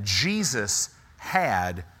that Jesus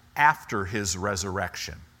had after his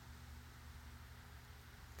resurrection.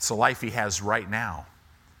 It's the life he has right now.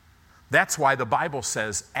 That's why the Bible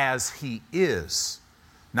says, as he is.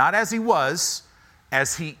 Not as he was,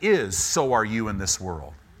 as he is, so are you in this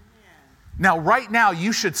world. Now, right now,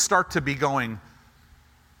 you should start to be going,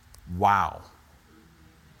 wow.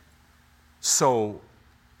 So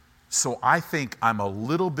I think I'm a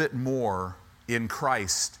little bit more in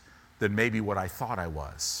Christ than maybe what I thought I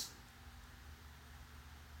was.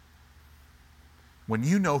 When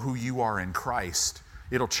you know who you are in Christ,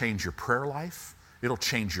 it'll change your prayer life, it'll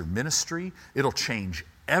change your ministry, it'll change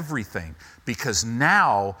everything, because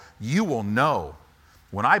now you will know,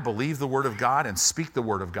 when I believe the Word of God and speak the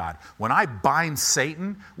Word of God, when I bind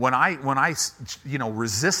Satan, when I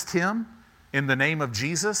resist him in the name of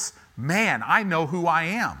Jesus, man, I know who I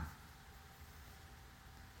am.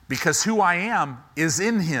 Because who I am is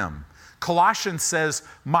in him. Colossians says,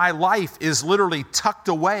 my life is literally tucked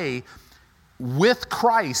away with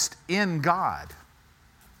Christ in God.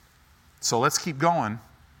 So let's keep going.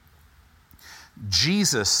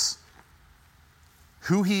 Jesus,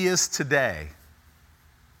 who he is today,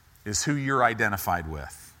 is who you're identified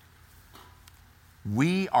with.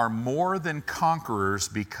 We are more than conquerors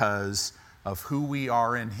because of who we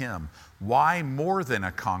are in him. Why more than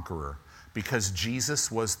a conqueror? Because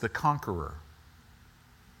Jesus was the conqueror.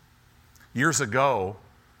 Years ago,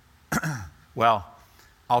 well,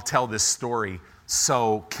 I'll tell this story.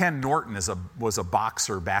 So Ken Norton was a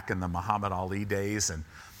boxer back in the Muhammad Ali days,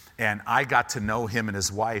 and I got to know him and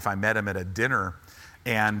his wife. I met him at a dinner,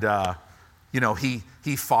 and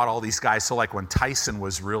he fought all these guys. So like when Tyson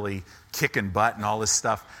was really kicking butt and all this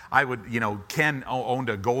stuff, Ken owned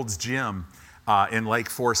a Gold's Gym in Lake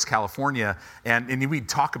Forest, California, and we'd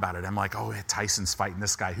talk about it. I'm like, oh, Tyson's fighting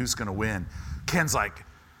this guy. Who's going to win? Ken's like,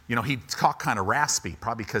 he'd talk kind of raspy,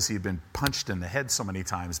 probably because he'd been punched in the head so many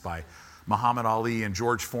times by Muhammad Ali and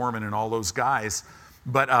George Foreman and all those guys.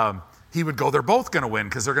 But he would go, they're both going to win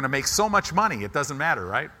because they're going to make so much money. It doesn't matter,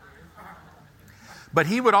 right? But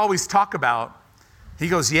he would always talk about, he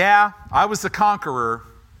goes, yeah, I was the conqueror,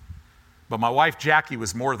 but my wife Jackie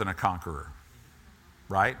was more than a conqueror,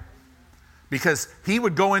 right? Because he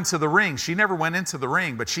would go into the ring. She never went into the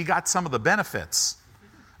ring, but she got some of the benefits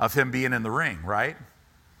of him being in the ring, right?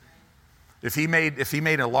 If he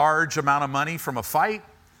made a large amount of money from a fight,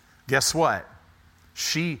 guess what?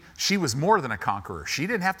 She was more than a conqueror. She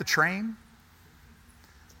didn't have to train.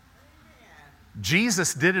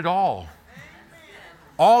 Jesus did it all.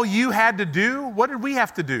 All you had to do, what did we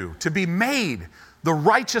have to do? To be made the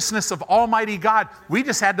righteousness of Almighty God. We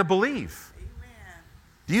just had to believe.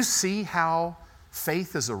 Do you see how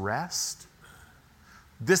faith is a rest?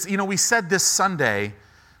 We said this Sunday,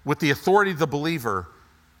 with the authority of the believer,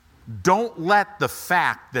 don't let the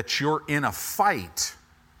fact that you're in a fight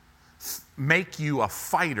make you a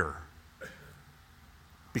fighter.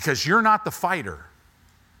 Because you're not the fighter.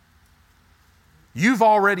 You've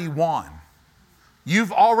already won.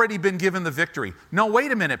 You've already been given the victory. No,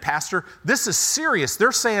 wait a minute, Pastor. This is serious.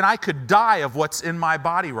 They're saying I could die of what's in my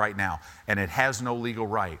body right now, and it has no legal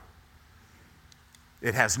right.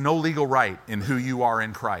 It has no legal right in who you are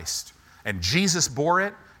in Christ. And Jesus bore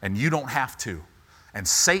it, and you don't have to. And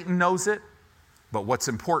Satan knows it, but what's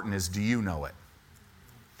important is, do you know it?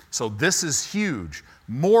 So this is huge,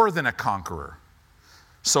 more than a conqueror.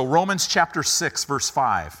 So Romans chapter 6, verse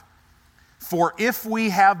 5. For if we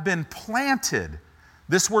have been planted,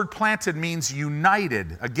 this word planted means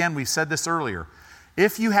united. Again, we said this earlier.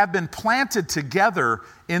 If you have been planted together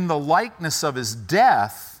in the likeness of his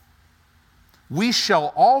death, we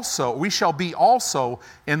shall be also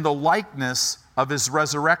in the likeness of his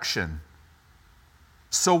resurrection.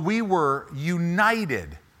 So we were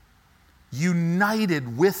united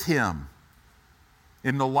with him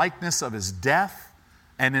in the likeness of his death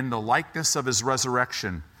and in the likeness of his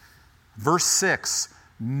resurrection. Verse 6,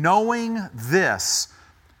 knowing this.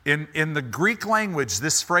 In the Greek language,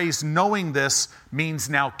 this phrase, knowing this, means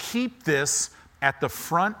now keep this at the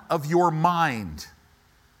front of your mind.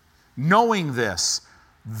 Knowing this,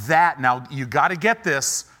 that, now you got to get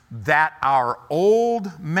this, that our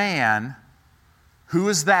old man, who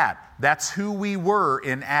is that? That's who we were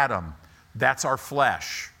in Adam. That's our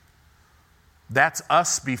flesh. That's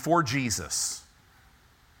us before Jesus.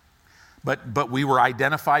 But we were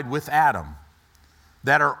identified with Adam.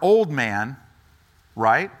 That our old man,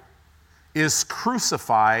 right, is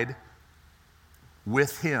crucified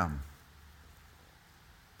with him.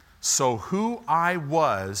 So who I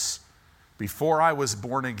was before I was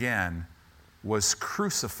born again was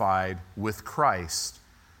crucified with Christ.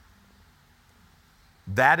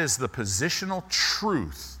 That is the positional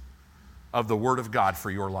truth of the Word of God for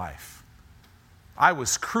your life. I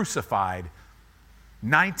was crucified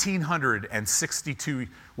 1962,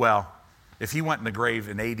 well, if he went in the grave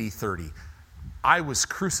in AD 30, I was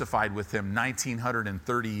crucified with him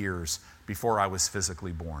 1930 years before I was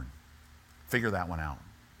physically born. Figure that one out.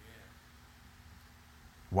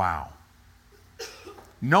 Wow.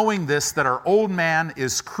 Knowing this, that our old man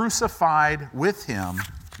is crucified with him,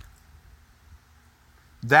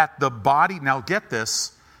 that the body, now get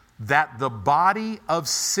this, that the body of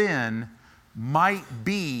sin might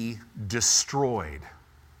be destroyed.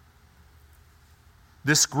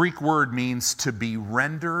 This Greek word means to be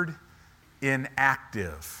rendered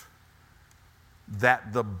inactive.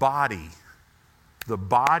 That the body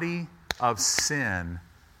of sin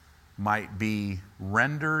might be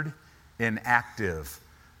rendered inactive,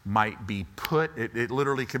 might be put, it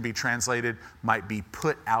literally can be translated, might be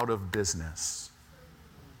put out of business.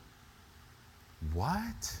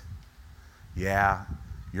 What? Yeah,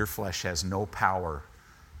 your flesh has no power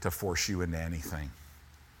to force you into anything.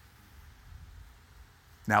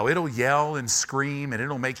 Now, it'll yell and scream, and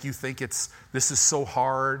it'll make you think this is so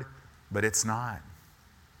hard, but it's not.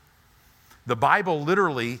 The Bible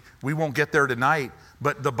literally, we won't get there tonight,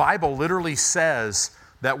 but the Bible literally says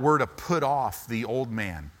that we're to put off the old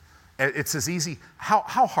man. It's as easy.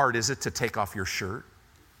 How hard is it to take off your shirt?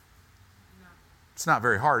 No. It's not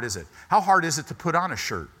very hard, is it? How hard is it to put on a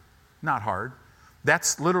shirt? Not hard.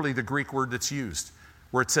 That's literally the Greek word that's used,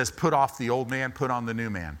 where it says put off the old man, put on the new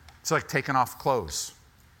man. It's like taking off clothes.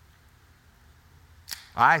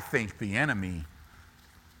 I think the enemy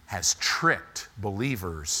has tricked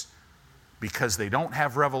believers because they don't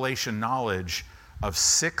have revelation knowledge of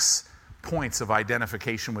 6 points of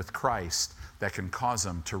identification with Christ that can cause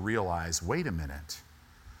them to realize, wait a minute,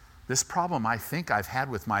 this problem I think I've had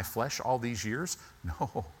with my flesh all these years,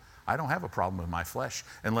 no, I don't have a problem with my flesh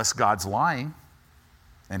unless God's lying,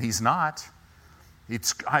 and He's not.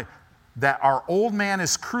 That our old man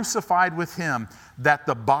is crucified with Him, that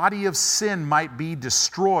the body of sin might be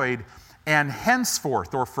destroyed, and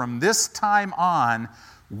henceforth, or from this time on,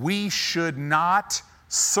 we should not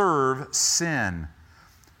serve sin.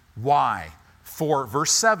 Why? For,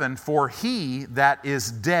 verse 7, for he that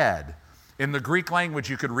is dead. In the Greek language,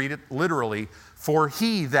 you could read it literally, for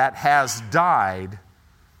he that has died.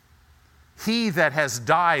 He that has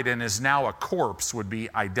died and is now a corpse would be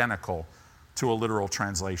identical to a literal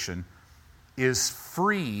translation, is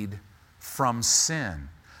freed from sin.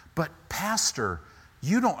 But Pastor,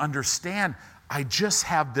 you don't understand. I just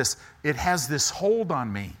have this, it has this hold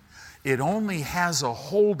on me. It only has a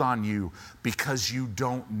hold on you because you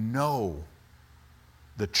don't know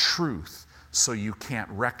the truth, so you can't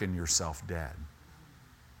reckon yourself dead.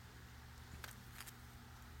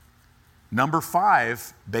 Number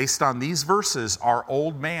 5, based on these verses, our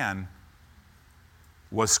old man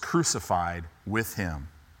was crucified with Him.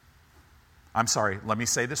 I'm sorry, let me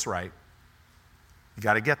say this right. You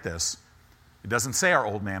got to get this. It doesn't say our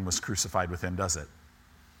old man was crucified with Him, does it?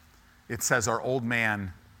 It says our old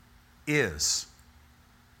man is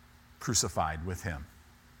crucified with Him.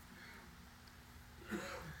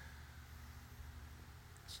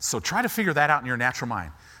 So try to figure that out in your natural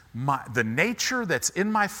mind. The nature that's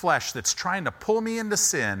in my flesh that's trying to pull me into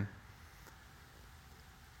sin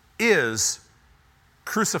is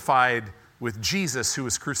crucified with Jesus, who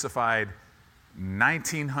was crucified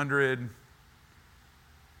 1900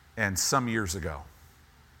 and some years ago.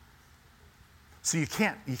 So you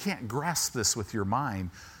can't grasp this with your mind.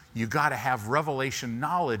 You got to have revelation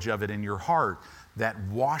knowledge of it in your heart that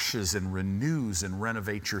washes and renews and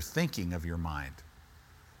renovates your thinking of your mind.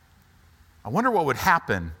 I wonder what would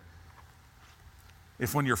happen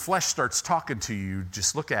if when your flesh starts talking to you, you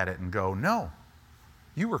just look at it and go, no,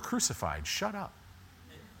 you were crucified. Shut up.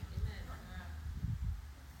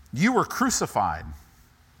 You were crucified.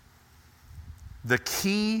 The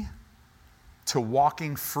key to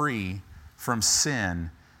walking free from sin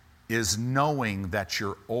is knowing that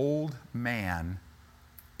your old man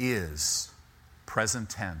is, present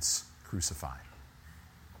tense, crucified.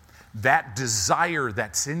 That desire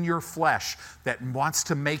that's in your flesh that wants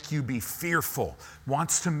to make you be fearful,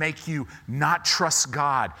 wants to make you not trust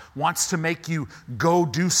God, wants to make you go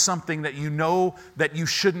do something that you know that you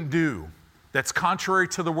shouldn't do, that's contrary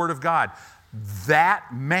to the Word of God, that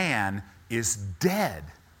man is dead.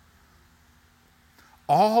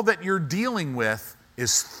 All that you're dealing with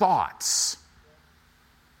is thoughts.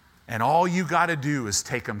 And all you got to do is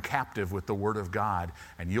take them captive with the Word of God,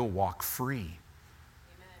 and you'll walk free.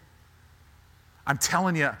 I'm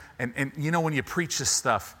telling you, and you know when you preach this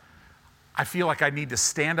stuff, I feel like I need to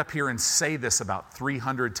stand up here and say this about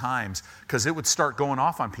 300 times because it would start going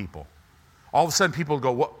off on people. All of a sudden people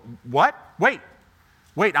go, what? Wait,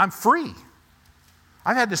 I'm free.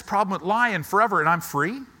 I've had this problem with lying forever and I'm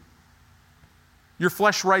free. Your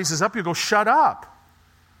flesh rises up, you go, shut up.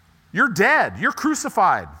 You're dead. You're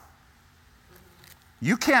crucified.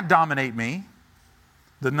 You can't dominate me.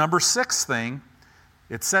 The number 6 thing,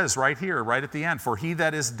 it says right here, right at the end, for he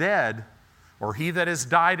that is dead, or he that has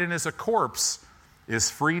died and is a corpse, is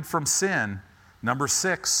freed from sin. Number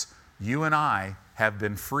 6, you and I have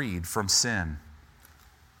been freed from sin.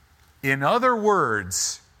 In other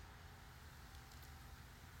words,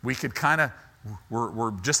 we could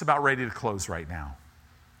we're just about ready to close right now.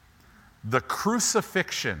 The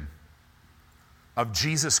crucifixion of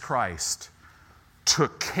Jesus Christ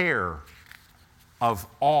took care of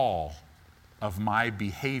all of my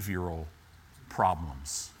behavioral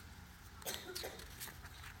problems.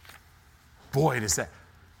 Boy,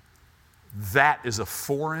 that is a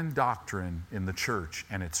foreign doctrine in the church,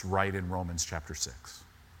 and it's right in Romans chapter 6.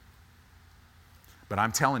 But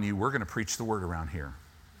I'm telling you, we're going to preach the word around here.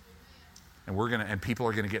 And people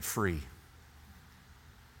are going to get free.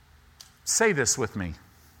 Say this with me.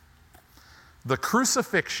 The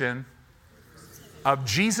crucifixion of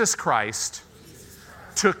Jesus Christ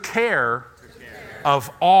took care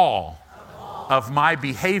of all of my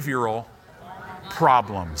behavioral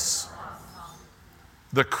problems.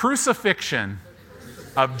 The crucifixion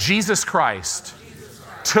of Jesus Christ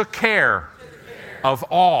took care of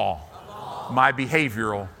all my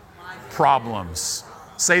behavioral problems.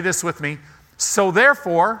 Say this with me. So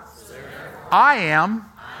therefore, I am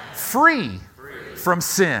free from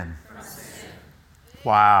sin.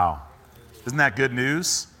 Wow. Isn't that good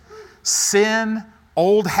news? Sin,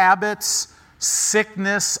 old habits,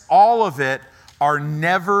 sickness, all of it are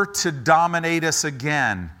never to dominate us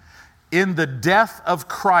again. In the death of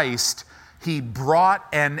Christ, He brought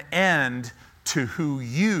an end to who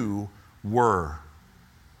you were.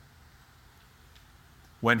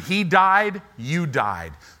 When He died, you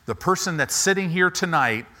died. The person that's sitting here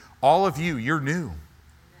tonight, all of you, you're new.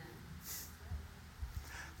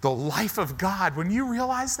 The life of God, when you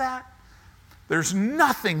realize that, there's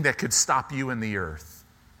nothing that could stop you in the earth.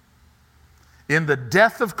 In the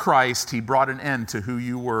death of Christ, He brought an end to who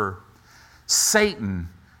you were. Satan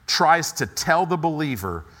tries to tell the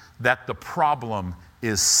believer that the problem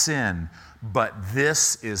is sin, but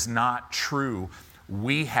this is not true.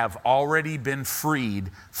 We have already been freed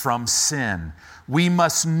from sin. We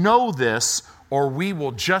must know this, or we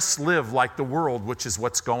will just live like the world, which is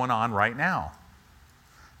what's going on right now.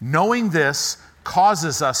 Knowing this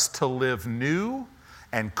causes us to live new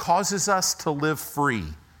and causes us to live free.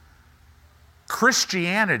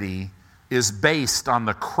 Christianity is based on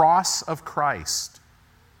the cross of Christ.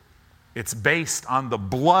 It's based on the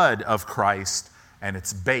blood of Christ, and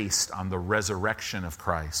it's based on the resurrection of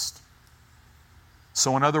Christ.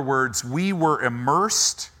 So in other words, we were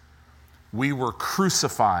immersed, we were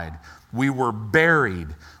crucified, we were buried,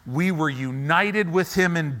 we were united with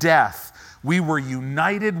Him in death, we were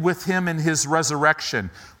united with Him in His resurrection,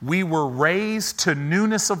 we were raised to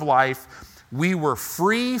newness of life, we were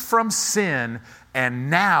free from sin, and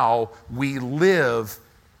now we live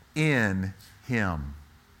in Him.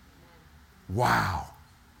 Wow.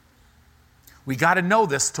 We got to know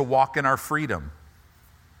this to walk in our freedom.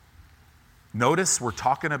 Notice we're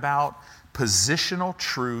talking about positional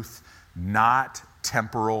truth, not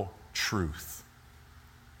temporal truth.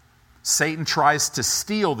 Satan tries to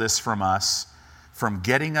steal this from us, from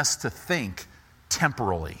getting us to think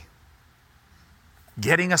temporally,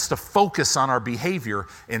 getting us to focus on our behavior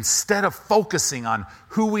instead of focusing on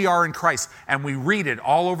who we are in Christ. And we read it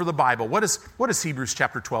all over the Bible. What does Hebrews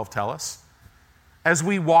chapter 12 tell us? As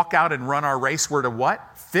we walk out and run our race, we're to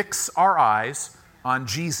what? Fix our eyes on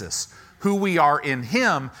Jesus. Who we are in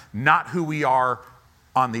Him, not who we are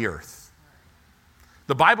on the earth.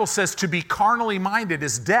 The Bible says to be carnally minded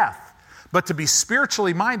is death, but to be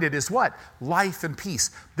spiritually minded is what? Life and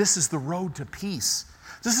peace. This is the road to peace.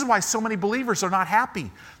 This is why so many believers are not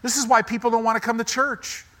happy. This is why people don't want to come to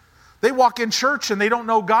church. They walk in church and they don't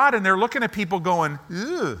know God, and they're looking at people going,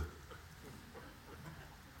 ugh.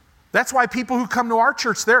 That's why people who come to our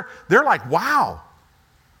church, they're like, wow.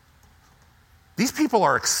 These people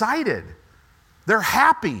are excited. They're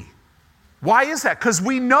happy. Why is that? Because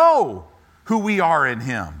we know who we are in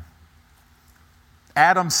Him.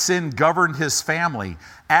 Adam's sin governed his family.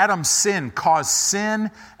 Adam's sin caused sin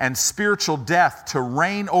and spiritual death to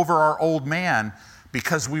reign over our old man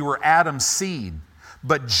because we were Adam's seed.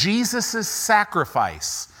 But Jesus'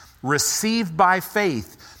 sacrifice, received by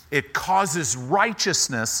faith, it causes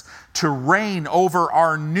righteousness to reign over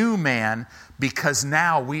our new man because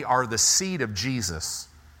now we are the seed of Jesus.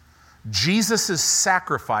 Jesus'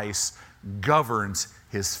 sacrifice governs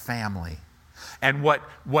His family. And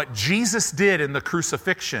what Jesus did in the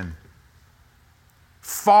crucifixion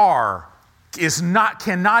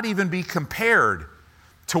cannot even be compared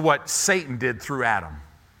to what Satan did through Adam.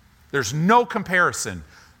 There's no comparison.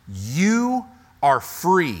 You are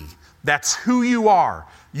free. That's who you are.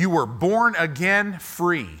 You were born again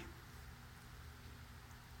free.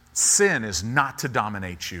 Sin is not to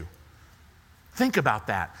dominate you. Think about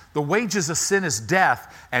that. The wages of sin is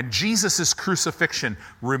death, and Jesus' crucifixion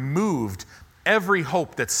removed every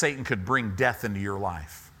hope that Satan could bring death into your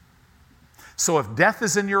life. So if death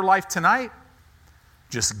is in your life tonight,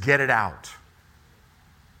 just get it out.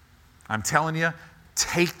 I'm telling you,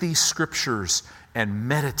 take these scriptures and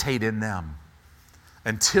meditate in them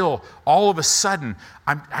until all of a sudden,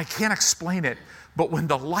 I can't explain it, but when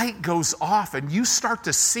the light goes off and you start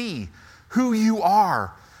to see who you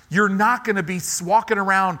are, you're not going to be walking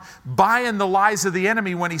around buying the lies of the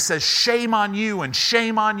enemy when he says, shame on you and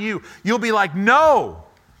shame on you. You'll be like, no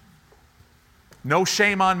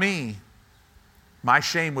shame on me. My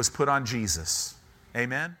shame was put on Jesus.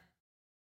 Amen.